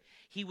Spirit.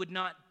 He would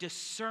not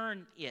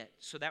discern it,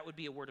 so that would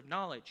be a word of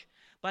knowledge.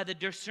 By the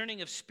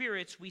discerning of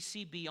spirits, we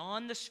see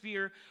beyond the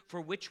sphere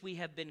for which we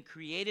have been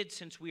created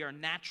since we are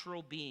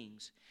natural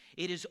beings.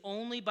 It is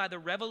only by the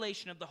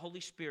revelation of the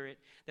Holy Spirit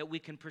that we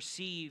can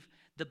perceive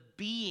the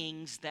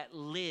beings that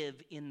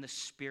live in the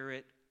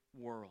spirit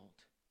world.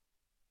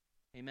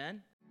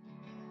 Amen?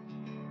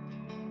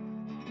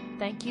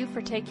 Thank you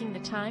for taking the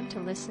time to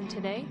listen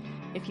today.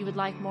 If you would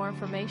like more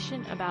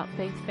information about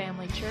Faith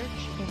Family Church,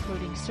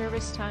 including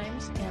service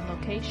times and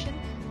location,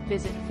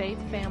 visit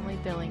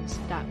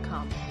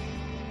faithfamilybillings.com.